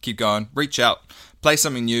going. Reach out. Play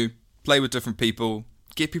something new. Play with different people,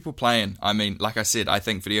 get people playing. I mean, like I said, I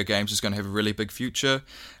think video games is going to have a really big future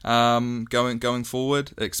going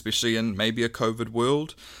forward, especially in maybe a COVID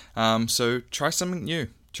world. So try something new.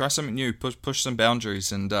 Push some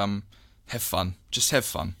boundaries and have fun. Just have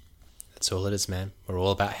fun. That's all it is, man. We're all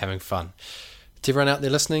about having fun. To everyone out there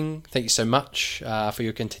listening, thank you so much for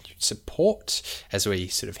your continued support as we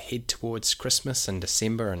sort of head towards Christmas and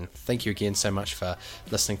December, and thank you again so much for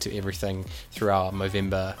listening to everything through our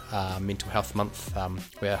Movember Mental Health Month.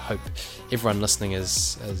 We hope everyone listening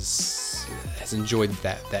has enjoyed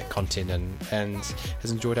that content and has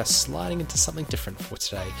enjoyed us sliding into something different for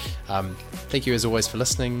today. Thank you as always for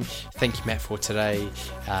listening. Thank you, Matt, for today,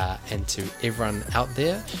 and to everyone out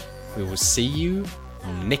there, we will see you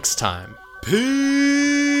next time.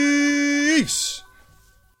 Peace!